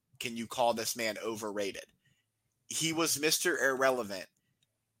time. Can you call this man overrated? He was Mr. Irrelevant,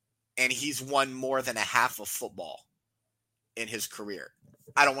 and he's won more than a half of football in his career.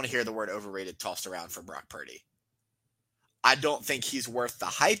 I don't want to hear the word overrated tossed around for Brock Purdy. I don't think he's worth the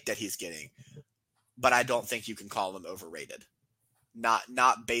hype that he's getting, but I don't think you can call him overrated.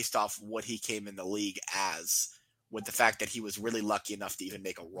 Not based off what he came in the league as, with the fact that he was really lucky enough to even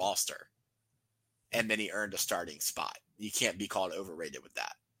make a roster. And then he earned a starting spot. You can't be called overrated with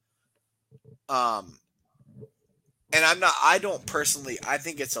that. And I don't personally, I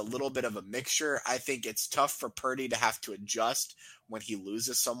think it's a little bit of a mixture. I think it's tough for Purdy to have to adjust when he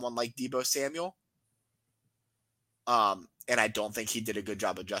loses someone like Deebo Samuel. And I don't think he did a good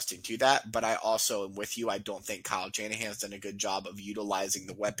job adjusting to that. But I also am with you. I don't think Kyle Shanahan's done a good job of utilizing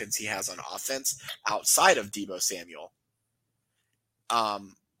the weapons he has on offense outside of Deebo Samuel.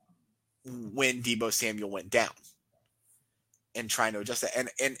 When Deebo Samuel went down and trying to adjust that.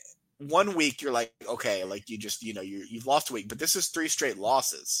 And 1 week you're like, okay, like you've lost a week, but this is 3 straight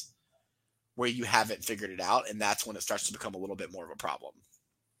losses where you haven't figured it out. And that's when it starts to become a little bit more of a problem.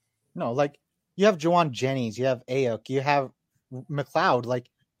 No, like you have Jawan Jennings, you have Ayuk, you have McLeod. Like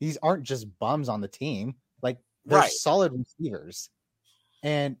these aren't just bums on the team. Like they're solid receivers.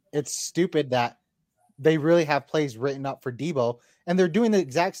 And it's stupid that they really have plays written up for Deebo and they're doing the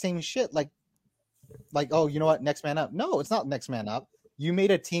exact same shit. Like, oh, you know what? Next man up. No, it's not next man up. You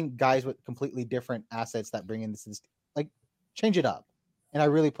made a team, guys, with completely different assets that bring in this, like, change it up. And I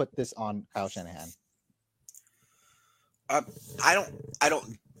really put this on Kyle Shanahan. I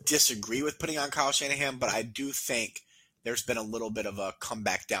don't disagree with putting on Kyle Shanahan, but I do think there's been a little bit of a come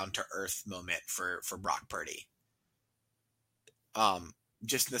back down to earth moment for Brock Purdy.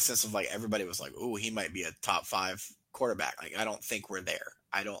 Just in the sense of like everybody was like, "Ooh, he might be a top 5 quarterback." Like I don't think we're there.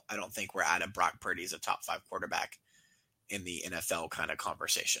 I don't think we're at a Brock Purdy's a top 5 quarterback in the NFL kind of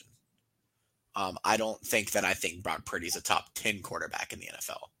conversation. I don't think that I think Brock Purdy's a top 10 quarterback in the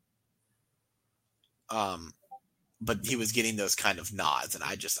NFL. But he was getting those kind of nods, and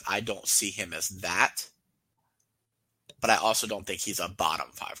I don't see him as that. But I also don't think he's a bottom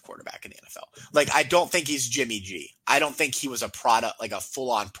 5 quarterback in the NFL. Like, I don't think he's Jimmy G. I don't think he was a product, like a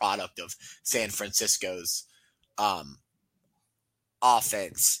full-on product of San Francisco's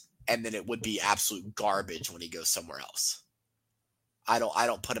offense, and then it would be absolute garbage when he goes somewhere else. I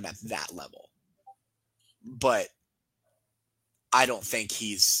don't put him at that level. But I don't think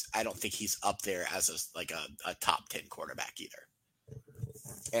he's up there as a top 10 quarterback either.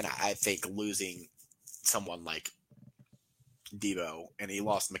 And I think losing someone like Deebo, and he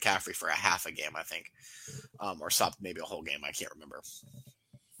lost McCaffrey for a half a game, I think, or stopped maybe a whole game. I can't remember.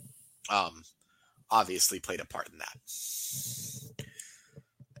 Obviously played a part in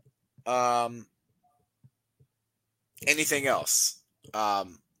that. Anything else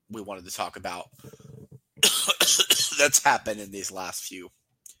we wanted to talk about that's happened in these last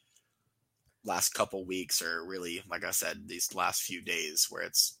couple weeks, or really, like I said, these last few days where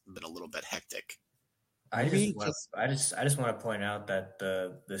it's been a little bit hectic? I just want to point out that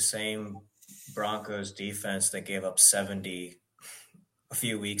the same Broncos defense that gave up 70 a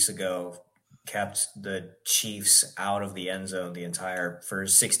few weeks ago kept the Chiefs out of the end zone for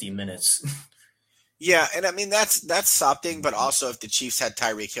 60 minutes. Yeah, and I mean that's something, but also if the Chiefs had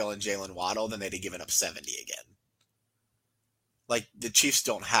Tyreek Hill and Jalen Waddle, then they'd have given up 70 again. Like the Chiefs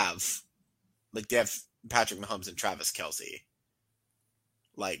don't have, like they have Patrick Mahomes and Travis Kelce.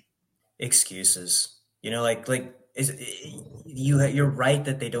 Like excuses. You know, you're right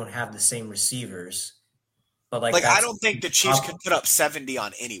that they don't have the same receivers, but I don't think the Chiefs could put up 70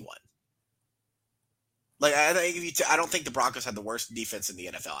 on anyone. Like I don't think the Broncos had the worst defense in the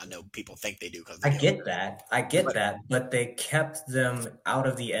NFL. I know people think they do because I get that, but they kept them out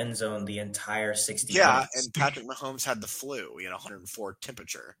of the end zone the entire 60 minutes. Yeah, and Patrick Mahomes had the flu, 104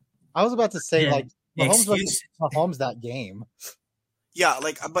 temperature. I was about to say Mahomes was Mahomes that game. Yeah,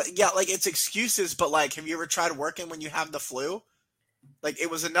 it's excuses, but have you ever tried working when you have the flu? Like it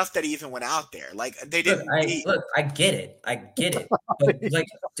was enough that he even went out there. Like they didn't. Look, I get it, but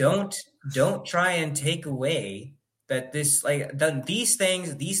don't try and take away that these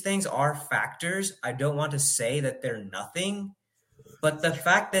things are factors. I don't want to say that they're nothing, but the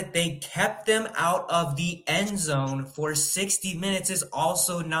fact that they kept them out of the end zone for 60 minutes is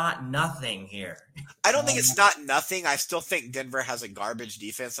also not nothing here. I don't think it's not nothing. I still think Denver has a garbage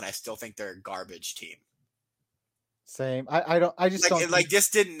defense, and I still think they're a garbage team. Same. I just don't think this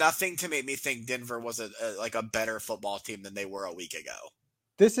did nothing to make me think Denver was a better football team than they were a week ago.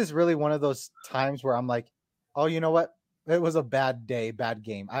 This is really one of those times where I'm like, oh, you know what? It was a bad day, bad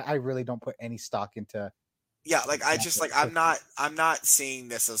game. I really don't put any stock into. Yeah, I'm not seeing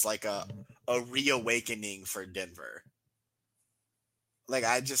this as like a reawakening for Denver.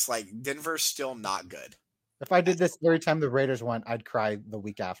 Denver's still not good. If I did this every time the Raiders won, I'd cry the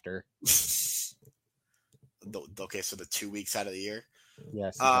week after. Okay, so the 2 weeks out of the year.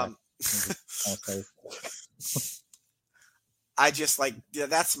 Yes. I just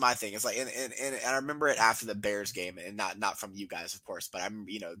that's my thing. It's and I remember it after the Bears game, and not from you guys, of course, but I'm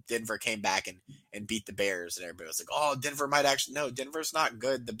Denver came back and beat the Bears, and everybody was like, "Oh, Denver might actually." No, Denver's not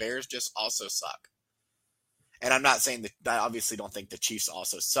good. The Bears just also suck. And I'm not saying that I obviously don't think the Chiefs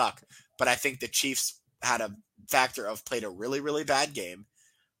also suck, but I think the Chiefs had a factor of played a really, really bad game,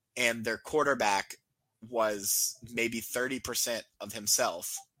 and their quarterback was maybe 30% of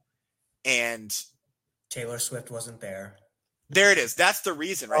himself, and Taylor Swift wasn't there. There it is. That's the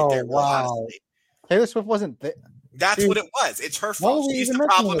reason right there. Wow. Honestly. Taylor Swift wasn't there. That's what it was. It's her fault. She's the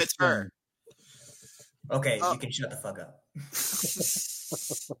problem. It's her. Okay, you can shut the fuck up.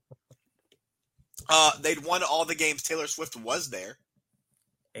 They'd won all the games. Taylor Swift was there.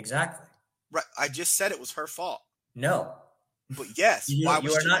 Exactly. Right. I just said it was her fault. No. But yes. You are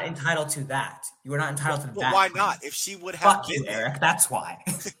not entitled to that. You are not entitled to that. But why not? If she would have Fuck been you, there, Eric. That's why.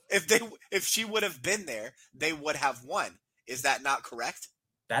 if she would have been there, they would have won. Is that not correct?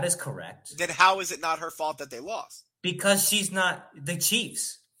 That is correct. Then how is it not her fault that they lost? Because she's not the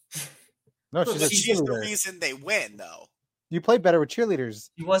Chiefs. No, she's the reason they win, though. You play better with cheerleaders.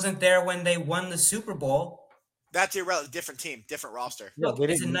 She wasn't there when they won the Super Bowl. That's irrelevant. Different team, different roster. Look,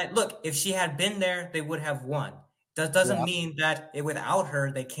 if she had been there, they would have won. That doesn't mean that without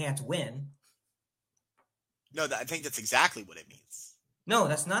her, they can't win. No, I think that's exactly what it means. No,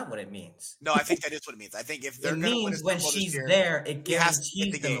 that's not what it means. No, I think that is what it means. I think if they're going to win, when she's there, it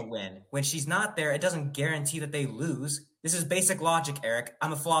guarantees them a win. When she's not there, it doesn't guarantee that they lose. This is basic logic, Eric.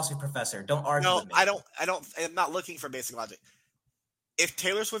 I'm a philosophy professor. Don't argue with me. I'm not looking for basic logic. If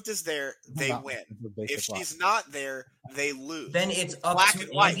Taylor Swift is there, they win. If she's not there, they lose. Then it's up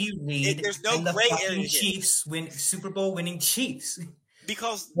to Andy Reid there's no gray area. Chiefs win Super Bowl winning Chiefs.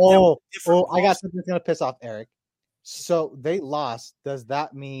 Because I got something that's gonna piss off Eric. So they lost. Does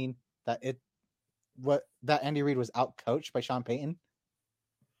that mean that that Andy Reid was out coached by Sean Payton?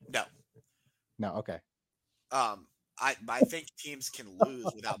 No. Okay. I think teams can lose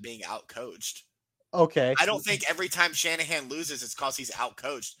without being out coached. Okay. I don't think every time Shanahan loses, it's because he's out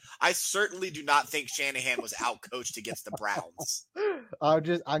coached. I certainly do not think Shanahan was out coached against the Browns.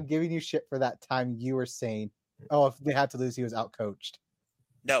 I'm giving you shit for that time you were saying, if they had to lose, he was out coached.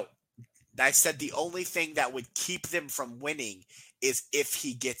 No. I said the only thing that would keep them from winning is if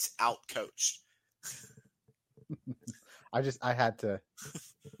he gets out coached. I had to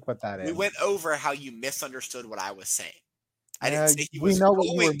put that in. We went over how you misunderstood what I was saying. I didn't say he was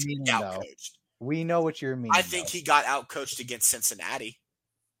going to get out coached. We know what you're meaning. I think he got out coached against Cincinnati.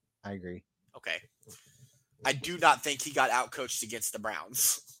 I agree. Okay. I do not think he got out coached against the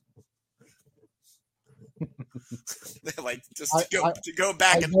Browns. To go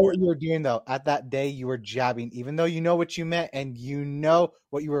back and forth. What you were doing though. At that day, you were jabbing, even though you know what you meant and you know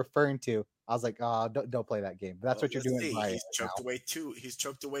what you were referring to. I was like, don't play that game. But that's what you're doing. He's choked away two. He's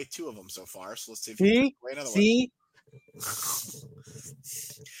choked away two of them so far. So let's see if he can another one.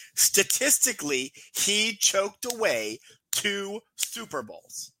 Statistically, he choked away 2 Super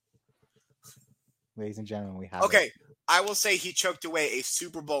Bowls. Ladies and gentlemen, we have it. I will say he choked away a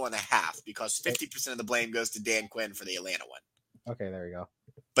Super Bowl and a half because 50% of the blame goes to Dan Quinn for the Atlanta one. Okay, there we go.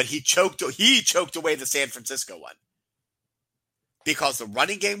 But he choked away the San Francisco one. Because the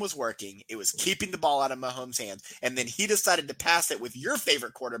running game was working, it was keeping the ball out of Mahomes' hands, and then he decided to pass it with your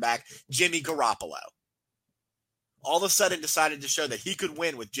favorite quarterback, Jimmy Garoppolo. All of a sudden decided to show that he could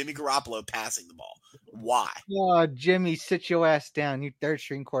win with Jimmy Garoppolo passing the ball. Why? Oh, Jimmy, sit your ass down. You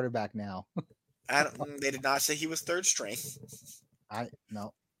third-string quarterback now. They did not say he was third string.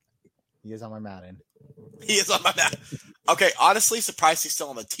 No. He is on my Madden. He is on my Madden. Okay, honestly, surprised he's still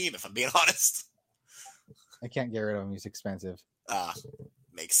on the team, if I'm being honest. I can't get rid of him. He's expensive.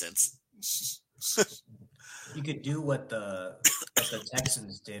 Makes sense. You could do what the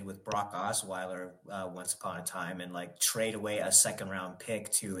Texans did with Brock Osweiler once upon a time and trade away a second-round pick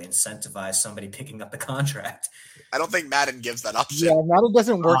to incentivize somebody picking up the contract. I don't think Madden gives that option. Yeah, Madden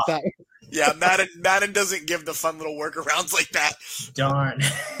doesn't work that. Yeah, Madden doesn't give the fun little workarounds like that. Darn.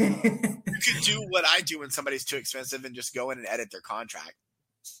 You could do what I do when somebody's too expensive and just go in and edit their contract.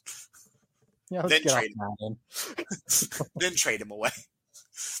 Yeah, then trade him. Then trade him away.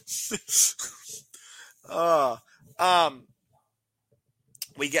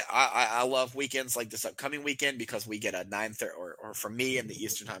 We get. I love weekends like this upcoming weekend because we get a 9:30, or for me in the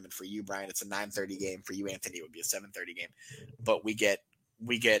Eastern time, and for you, Brian, it's a 9:30 game. For you, Anthony, it would be a 7:30 game. But we get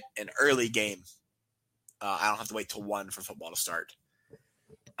an early game. I don't have to wait till 1 for football to start.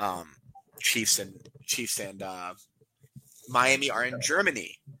 Chiefs and Miami are in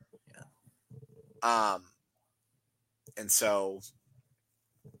Germany. And so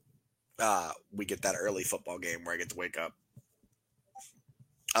we get that early football game where I get to wake up.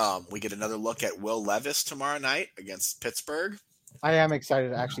 We get another look at Will Levis tomorrow night against Pittsburgh. I am excited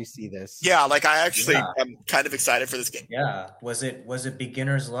to actually see this. Yeah, like I actually am kind of excited for this game. Yeah. Was it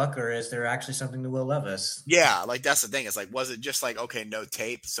beginner's luck, or is there actually something to Will Levis? Yeah, like that's the thing. It's like, was it just like, okay, no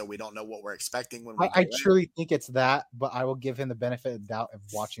tape, so we don't know what we're expecting when we I truly think it's that, but I will give him the benefit of doubt of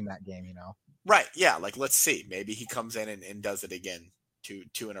watching that game, you know? Right, yeah, like let's see. Maybe he comes in and does it again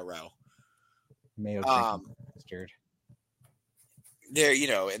two in a row. Mayo bastard. There, you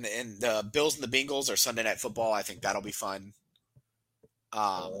know, and the Bills and the Bengals are Sunday Night Football. I think that'll be fun.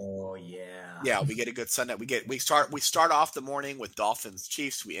 Oh yeah. Yeah, we get a good Sunday. We start off the morning with Dolphins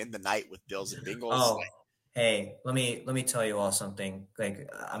Chiefs. We end the night with Bills and Bengals. Oh, hey, let me tell you all something. Like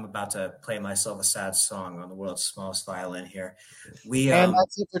I'm about to play myself a sad song on the world's smallest violin here. And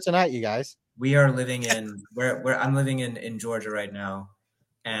that's it for tonight, you guys. We are living in where I'm living in Georgia right now,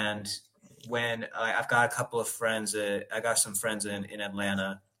 and when I've got a couple of friends, I got some friends in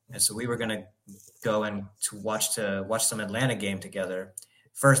Atlanta, and so we were gonna go and to watch some Atlanta game together.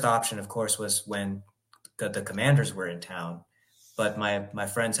 First option, of course, was when the Commanders were in town, but my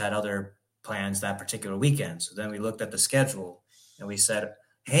friends had other plans that particular weekend. So then we looked at the schedule and we said,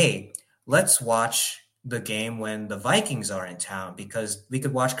 "Hey, let's watch the game when the Vikings are in town because we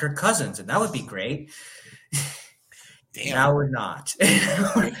could watch Kirk Cousins, and that would be great." Damn. Now we're not.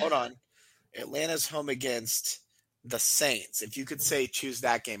 Wait, hold on. Atlanta's home against the Saints. If you could say choose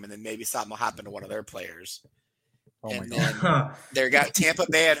that game, and then maybe something will happen to one of their players. And then they got Tampa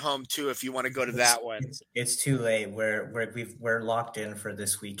Bay at home too. If you want to go to that one, it's too late. We're locked in for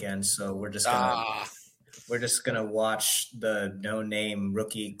this weekend, so we're just gonna watch the no-name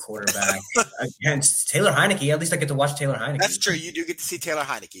rookie quarterback against Taylor Heineke. At least I get to watch Taylor Heineke. That's true. You do get to see Taylor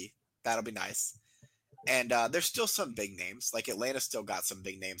Heineke. That'll be nice. And there's still some big names. Like Atlanta still got some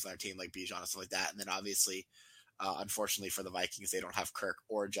big names on their team, like Bijan and stuff like that. And then obviously, unfortunately for the Vikings, they don't have Kirk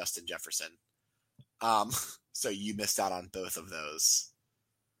or Justin Jefferson. So you missed out on both of those.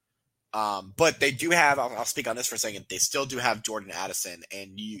 But they do have, I'll speak on this for a second. They still do have Jordan Addison,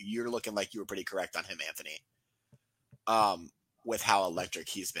 and you're looking like you were pretty correct on him, Anthony. With how electric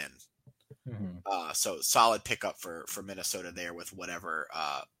he's been. Mm-hmm. So solid pickup for Minnesota there with whatever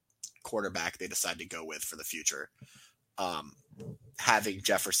quarterback they decide to go with for the future. Having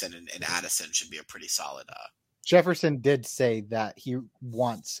Jefferson and Addison should be a pretty solid. Jefferson did say that he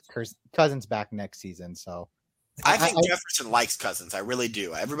wants Cousins back next season. So I think Jefferson likes Cousins. I really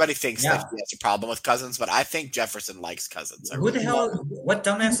do. Everybody thinks that he has a problem with Cousins, but I think Jefferson likes Cousins. Who the hell? What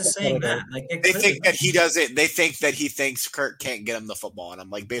dumbass is saying that? Like they think that he doesn't. They think that he thinks Kirk can't get him the football, and I'm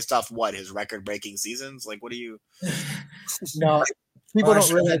like, based off what, his record-breaking seasons? Like, what do you? No, people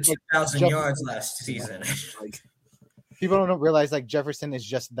don't realize 2,000 yards last season. People don't realize like Jefferson is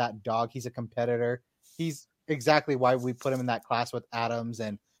just that dog. He's a competitor. He's exactly why we put him in that class with Adams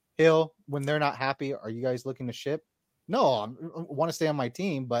and Hill. When they're not happy, are you guys looking to ship? No, I want to stay on my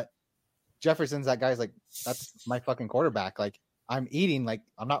team, but Jefferson's that guy's like, that's my fucking quarterback. Like I'm eating, like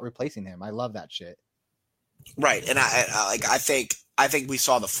I'm not replacing him. I love that shit. Right. And I think we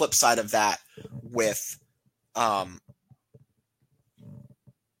saw the flip side of that with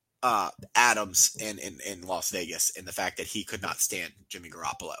Adams in Las Vegas, and the fact that he could not stand Jimmy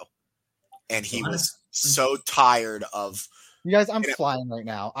Garoppolo. And he was so tired of. You guys, I'm flying right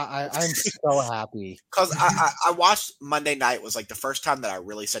now. I'm so happy because I watched Monday night. Was like the first time that I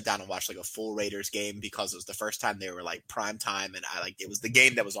really sat down and watched like a full Raiders game, because it was the first time they were like prime time, and it was the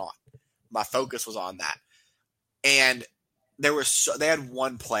game that was on. My focus was on that, and they had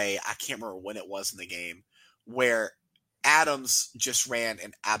one play, I can't remember when it was in the game, where Adams just ran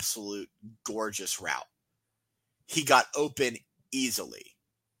an absolute gorgeous route. He got open easily,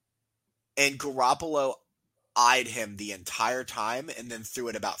 and Garoppolo eyed him the entire time and then threw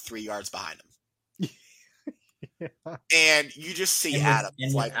it about 3 yards behind him. Yeah. And you just see Adams.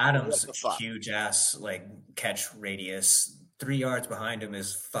 And like Adams' huge ass like catch radius, 3 yards behind him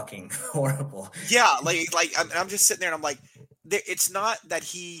is fucking horrible. Yeah, like I'm just sitting there and I'm like, it's not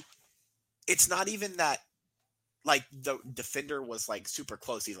even that like the defender was like super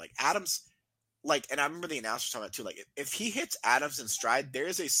close. He's like Adams. Like, and I remember the announcer talking about too, like, if he hits Adams in stride,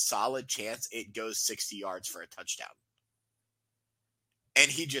 there's a solid chance it goes 60 yards for a touchdown. And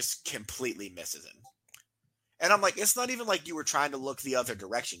he just completely misses him. And I'm like, it's not even like you were trying to look the other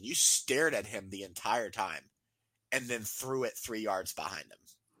direction. You stared at him the entire time and then threw it 3 yards behind him.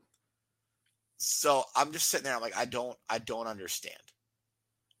 So I'm just sitting there. I'm like, I don't understand.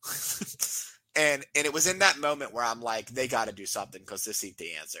 And it was in that moment where I'm like, they got to do something because this ain't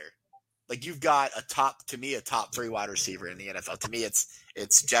the answer. Like you've got a top 3 wide receiver in the NFL. To me,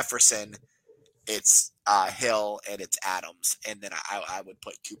 it's Jefferson, it's Hill, and it's Adams, and then I would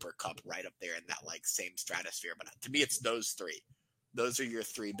put Cooper Kupp right up there in that like same stratosphere. But to me, it's those three. Those are your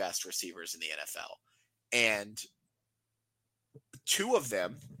 3 best receivers in the NFL, and 2 of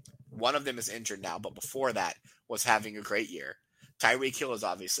them, one of them is injured now, but before that was having a great year. Tyreek Hill is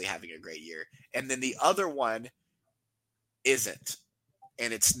obviously having a great year, and then the other one isn't.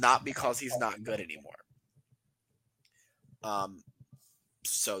 And it's not because he's not good anymore.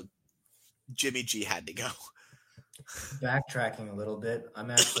 So Jimmy G had to go. Backtracking a little bit, I'm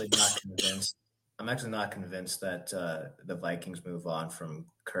actually not convinced. I'm actually not convinced that the Vikings move on from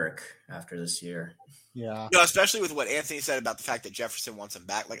Kirk after this year. Yeah. No, especially with what Anthony said about the fact that Jefferson wants him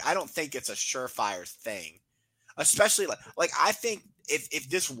back. Like, I don't think it's a surefire thing. Especially like I think if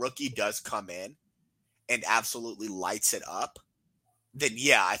this rookie does come in and absolutely lights it up, then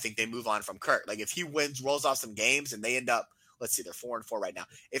yeah, I think they move on from Kirk. Like if he rolls off some games and they end up, let's see, they're 4-4 right now.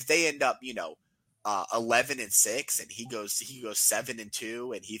 If they end up, 11-6 and he goes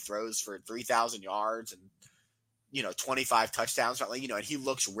 7-2 and he throws for 3,000 yards and 25 touchdowns, and he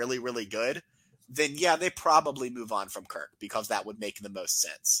looks really, really good, then yeah, they probably move on from Kirk because that would make the most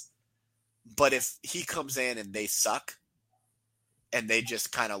sense. But if he comes in and they suck and they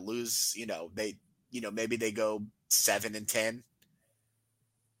just kind of lose, maybe they go 7-10.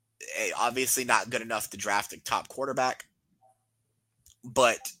 Obviously not good enough to draft a top quarterback,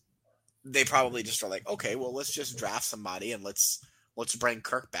 but they probably just are like, okay, well, let's just draft somebody and let's bring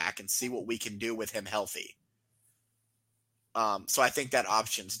Kirk back and see what we can do with him healthy. So I think that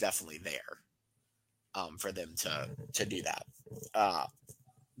option's definitely there for them to do that.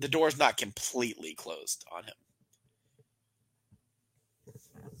 The door's not completely closed on him.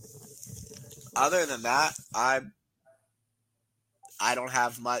 Other than that, I don't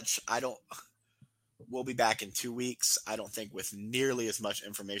have much. We'll be back in 2 weeks. I don't think with nearly as much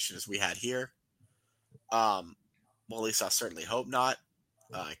information as we had here. Well, at least I certainly hope not.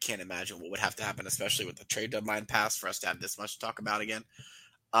 I can't imagine what would have to happen, especially with the trade deadline pass, for us to have this much to talk about again.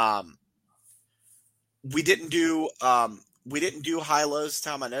 We didn't do high lows,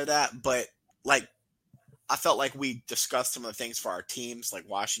 Tom. I know that, but like I felt like we discussed some of the things for our teams, like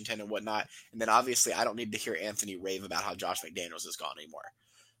Washington and whatnot. And then obviously I don't need to hear Anthony rave about how Josh McDaniels is gone anymore.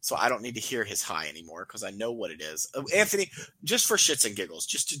 So I don't need to hear his high anymore because I know what it is. Anthony, just for shits and giggles,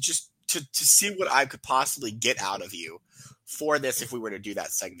 just to see what I could possibly get out of you for this if we were to do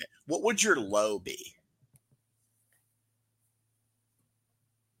that segment, what would your low be?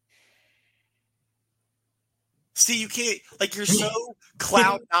 See, you can't, like, you're so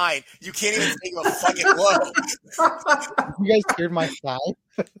cloud 9. You can't even think of a fucking low. You guys heard my sigh?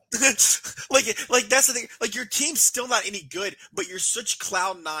 like that's the thing. Like, your team's still not any good, but you're such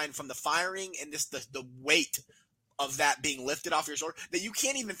cloud 9 from the firing and the weight of that being lifted off your shoulder that you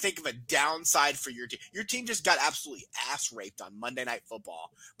can't even think of a downside for your team. Your team just got absolutely ass raped on Monday Night Football,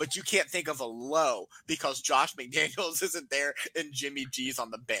 but you can't think of a low because Josh McDaniels isn't there and Jimmy G's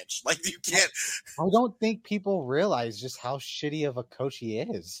on the bench. Like, you can't. I don't think people realize just how shitty of a coach he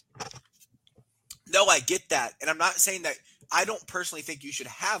is. No, I get that. And I'm not saying that. I don't personally think you should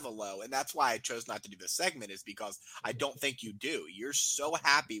have a low, and that's why I chose not to do this segment, is because I don't think you do. You're so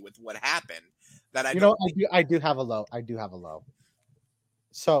happy with what happened that I do have a low. I do have a low.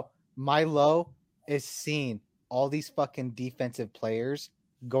 So my low is seeing all these fucking defensive players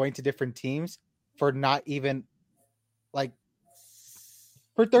going to different teams for not even for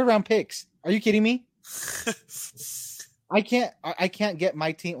 3rd round picks. Are you kidding me? I can't get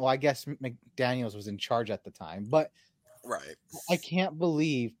my team. Well, I guess McDaniels was in charge at the time, but right. I can't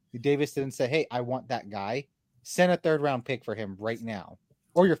believe Davis didn't say, "Hey, I want that guy. Send a 3rd round pick for him right now,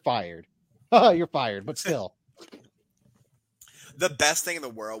 or you're fired." You're fired, but still. The best thing in the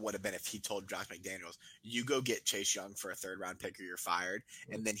world would have been if he told Josh McDaniels, "You go get Chase Young for a 3rd round pick or you're fired,"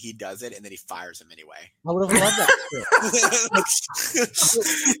 and then he does it, and then he fires him anyway. I would have loved that.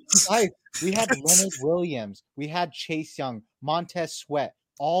 Guys, we had Leonard Williams, we had Chase Young, Montez Sweat,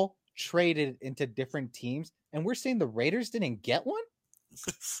 all traded into different teams, and we're saying the Raiders didn't get one?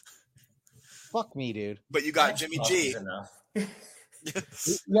 Fuck me, dude. But you got Jimmy G.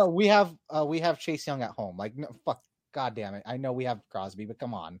 No, we have Chase Young at home. Like, no, fuck, god damn it. I know we have Crosby, but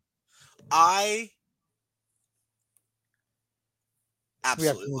come on. I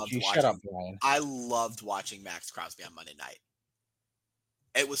absolutely loved watching. Shut up, Brian. I loved watching Max Crosby on Monday night.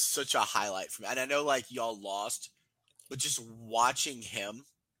 It was such a highlight for me. And I know, like, y'all lost, but just watching him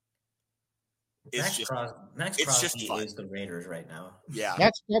Max Crosby is the Raiders right now. Yeah.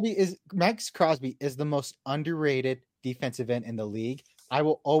 Max Crosby is the most underrated defensive end in the league. I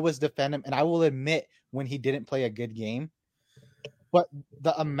will always defend him, and I will admit when he didn't play a good game. But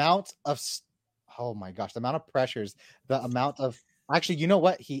the amount of, oh my gosh, the amount of pressures, the amount of, actually, you know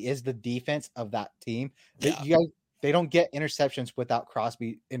what? He is the defense of that team. They don't get interceptions without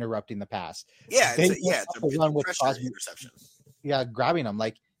Crosby interrupting the pass. Yeah, They it's a run with Crosby interception. Yeah, grabbing him.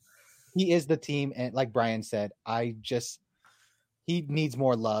 Like, he is the team, and like Brian said, he needs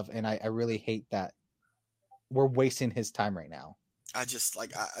more love, and I really hate that we're wasting his time right now. I just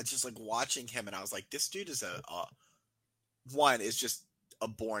like watching him, and I was like, this dude is one is just a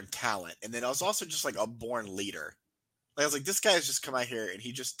born talent, and then I was also just like a born leader. Like, I was like, this guy has just come out here and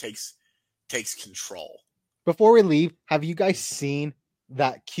he just takes control. Before we leave, have you guys seen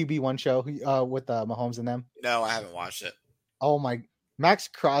that QB1 show with Mahomes and them? No, I haven't watched it. Oh my, Max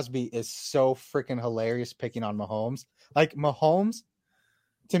Crosby is so freaking hilarious picking on Mahomes. Like, Mahomes,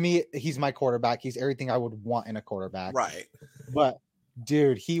 to me, he's my quarterback. He's everything I would want in a quarterback. Right. But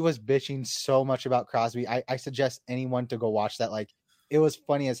dude, he was bitching so much about Crosby. I suggest anyone to go watch that. Like, it was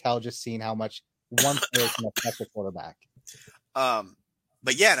funny as hell just seeing how much one player can affect a quarterback.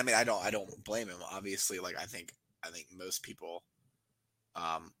 But yeah, I mean, I don't blame him. Obviously, like, I think most people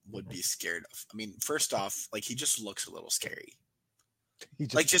would be scared of. I mean, first off, like, he just looks a little scary.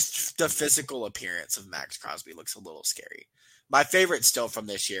 Just the physical appearance of Max Crosby looks a little scary. My favorite still from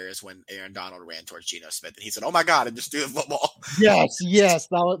this year is when Aaron Donald ran towards Geno Smith and he said, "Oh my God," and just threw the football. Yes,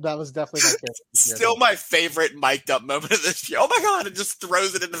 that was definitely my favorite. Still my favorite mic'd up moment of this year. Oh my God, and just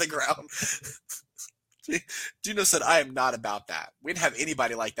throws it into the ground. Geno said, "I am not about that. We didn't have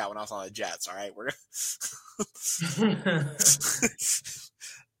anybody like that when I was on the Jets. All right, we're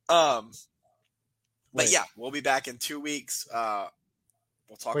but yeah, we'll be back in 2 weeks.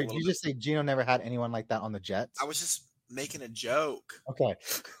 We'll talk. Wait, did you just say Geno never had anyone like that on the Jets? I was just making a joke. Okay.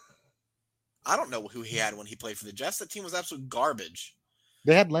 I don't know who he had when he played for the Jets. That team was absolute garbage.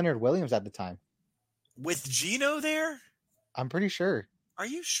 They had Leonard Williams at the time. With Geno there? I'm pretty sure. Are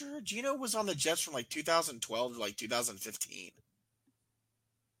you sure? Geno was on the Jets from like 2012 to like 2015.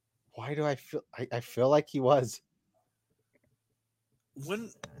 Why do I feel like he was?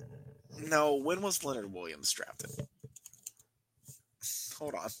 When was Leonard Williams drafted?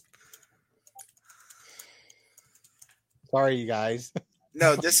 Hold on. Sorry, you guys.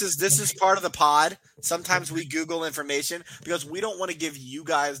 No, this is part of the pod. Sometimes we Google information because we don't want to give you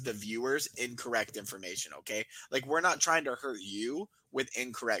guys, the viewers, incorrect information, okay? Like, we're not trying to hurt you with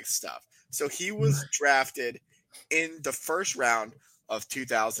incorrect stuff. So he was drafted in the first round of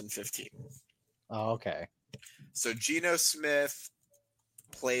 2015. Oh, okay. So Geno Smith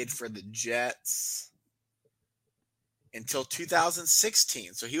played for the Jets until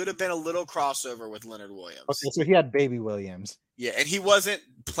 2016. So he would have been a little crossover with Leonard Williams. Okay, so he had baby Williams. Yeah, and he wasn't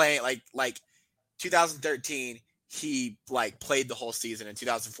playing like 2013, he like played the whole season. In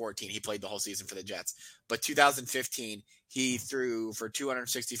 2014, he played the whole season for the Jets. But 2015, he threw for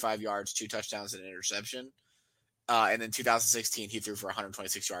 265 yards, 2 touchdowns, and an interception. And then 2016, he threw for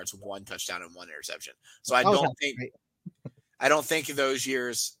 126 yards, 1 touchdown, and 1 interception. So I don't think those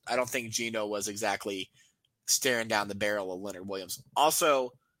years, I don't think Geno was exactly staring down the barrel of Leonard Williams.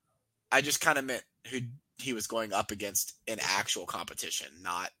 Also, I just kind of meant who he was going up against in actual competition,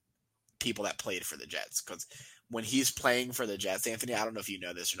 not people that played for the Jets. Because when he's playing for the Jets, Anthony, I don't know if you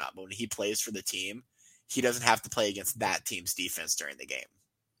know this or not, but when he plays for the team, he doesn't have to play against that team's defense during the game.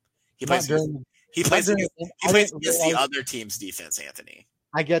 He plays against the other team's defense, Anthony.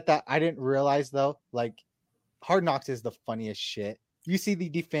 I get that. I didn't realize, though, like, Hard Knocks is the funniest shit. You see the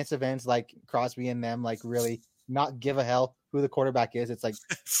defensive ends like Crosby and them, like, really not give a hell who the quarterback is. It's like,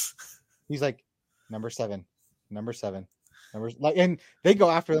 he's like, number seven, like, and they go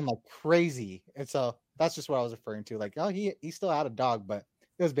after them like crazy. And so that's just what I was referring to. Like, oh, he still had a dog, but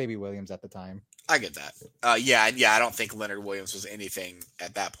it was baby Williams at the time. I get that. Yeah. I don't think Leonard Williams was anything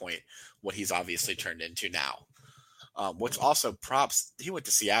at that point, what he's obviously turned into now. Which also props, he went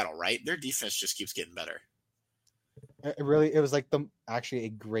to Seattle, right? Their defense just keeps getting better. It was like actually a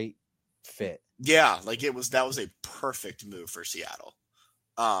great fit. Yeah, like that was a perfect move for Seattle.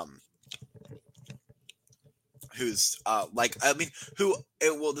 This will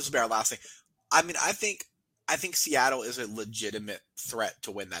be our last thing. I mean, I think Seattle is a legitimate threat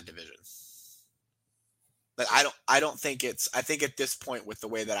to win that division. But I think at this point, with the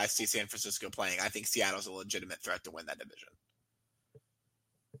way that I see San Francisco playing, I think Seattle's a legitimate threat to win that division.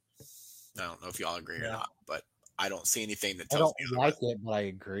 I don't know if y'all agree or not, but I don't see anything that tells me. I don't like it, but I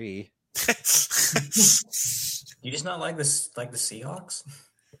agree. You just not like the Seahawks?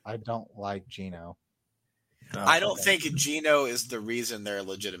 I don't like Geno. Oh, I don't think Geno is the reason they're a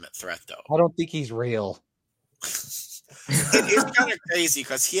legitimate threat, though. I don't think he's real. It's kind of crazy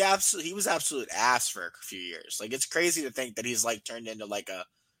because he was absolute ass for a few years. Like, it's crazy to think that he's like turned into like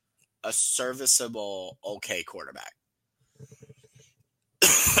a serviceable, okay quarterback.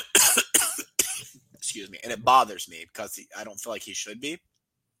 Excuse me, and it bothers me because I don't feel like he should be.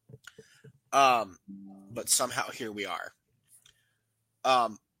 But somehow here we are.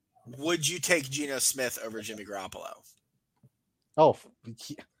 Would you take Geno Smith over Jimmy Garoppolo? Oh,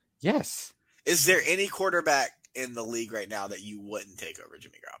 yes. Is there any quarterback in the league right now that you wouldn't take over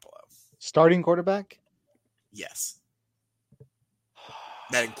Jimmy Garoppolo? Starting quarterback? Yes.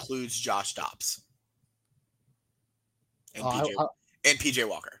 That includes Josh Dobbs and PJ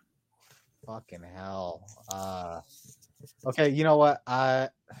Walker. Fucking hell. Okay, you know what?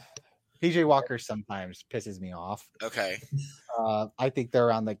 PJ Walker sometimes pisses me off. Okay. I think they're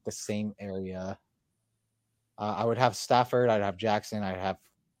around like the same area. I would have Stafford. I'd have Jackson.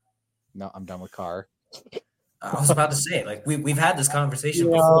 No, I'm done with Carr. I was about to say, like we've had this conversation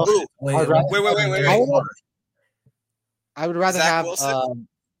Yeah. before. Wait. I would rather Zach have. Wilson?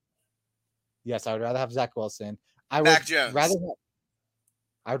 Yes, I would rather have Zach Wilson. Mac Jones.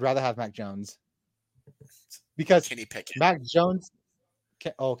 I would rather have Mac Jones because Kenny Pickett. Mac Jones.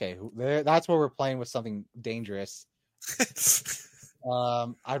 Okay, that's where we're playing with something dangerous.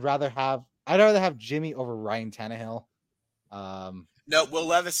 I'd rather have Jimmy over Ryan Tannehill. No, Will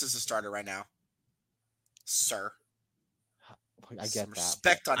Levis is a starter right now, sir. I get Some that.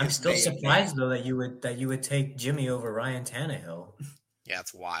 Respect on I'm his still name, surprised though that you would take Jimmy over Ryan Tannehill. Yeah,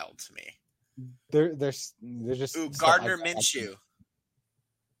 it's wild to me. They're just Gardner Minshew.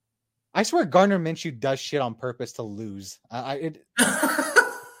 I swear Gardner Minshew does shit on purpose to lose.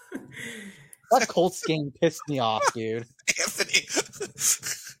 That Colts game pissed me off, dude. Anthony.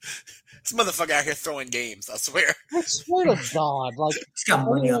 This motherfucker out here throwing games, I swear. I swear to God. Like, he's got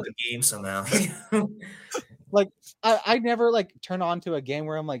money on the game somehow. Like, I never like turn on to a game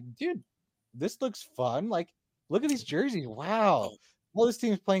where I'm like, dude, this looks fun. Like, look at these jerseys. Wow. Well, this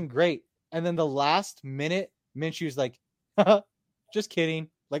team's playing great. And then the last minute, Minshew's like, just kidding.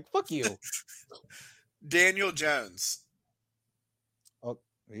 Like, fuck you. Daniel Jones. Oh,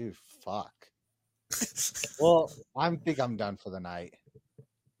 ew, fuck. Well, I think I'm done for the night.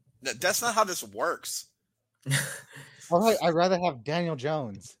 No, that's not how this works. All right, I'd rather have Daniel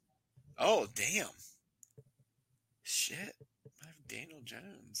Jones. Oh, damn. Shit. I have Daniel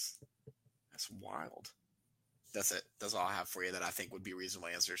Jones. That's wild. That's it. That's all I have for you that I think would be reasonable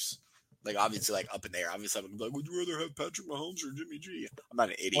answers. Like, obviously, like, up in there. Obviously, I would be like, would you rather have Patrick Mahomes or Jimmy G? I'm not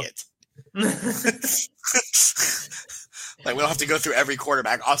an idiot. Like, we don't have to go through every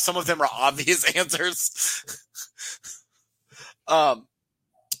quarterback. Some of them are obvious answers. But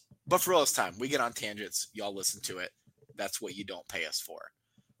for real, it's time. We get on tangents. Y'all listen to it. That's what you don't pay us for.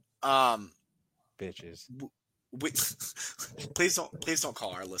 Bitches. Please don't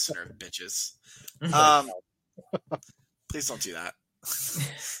call our listener bitches. Please don't do that.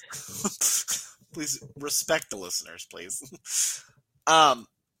 Please respect the listeners, please.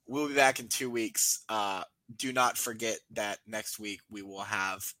 We'll be back in 2 weeks. Do not forget that next week we will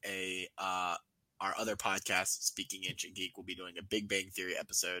have our other podcast, Speaking Ancient Geek, will be doing a Big Bang Theory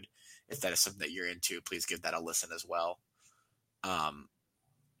episode. If that is something that you're into, please give that a listen as well.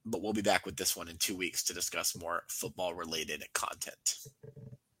 But we'll be back with this one in 2 weeks to discuss more football related content.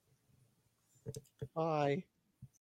 Bye.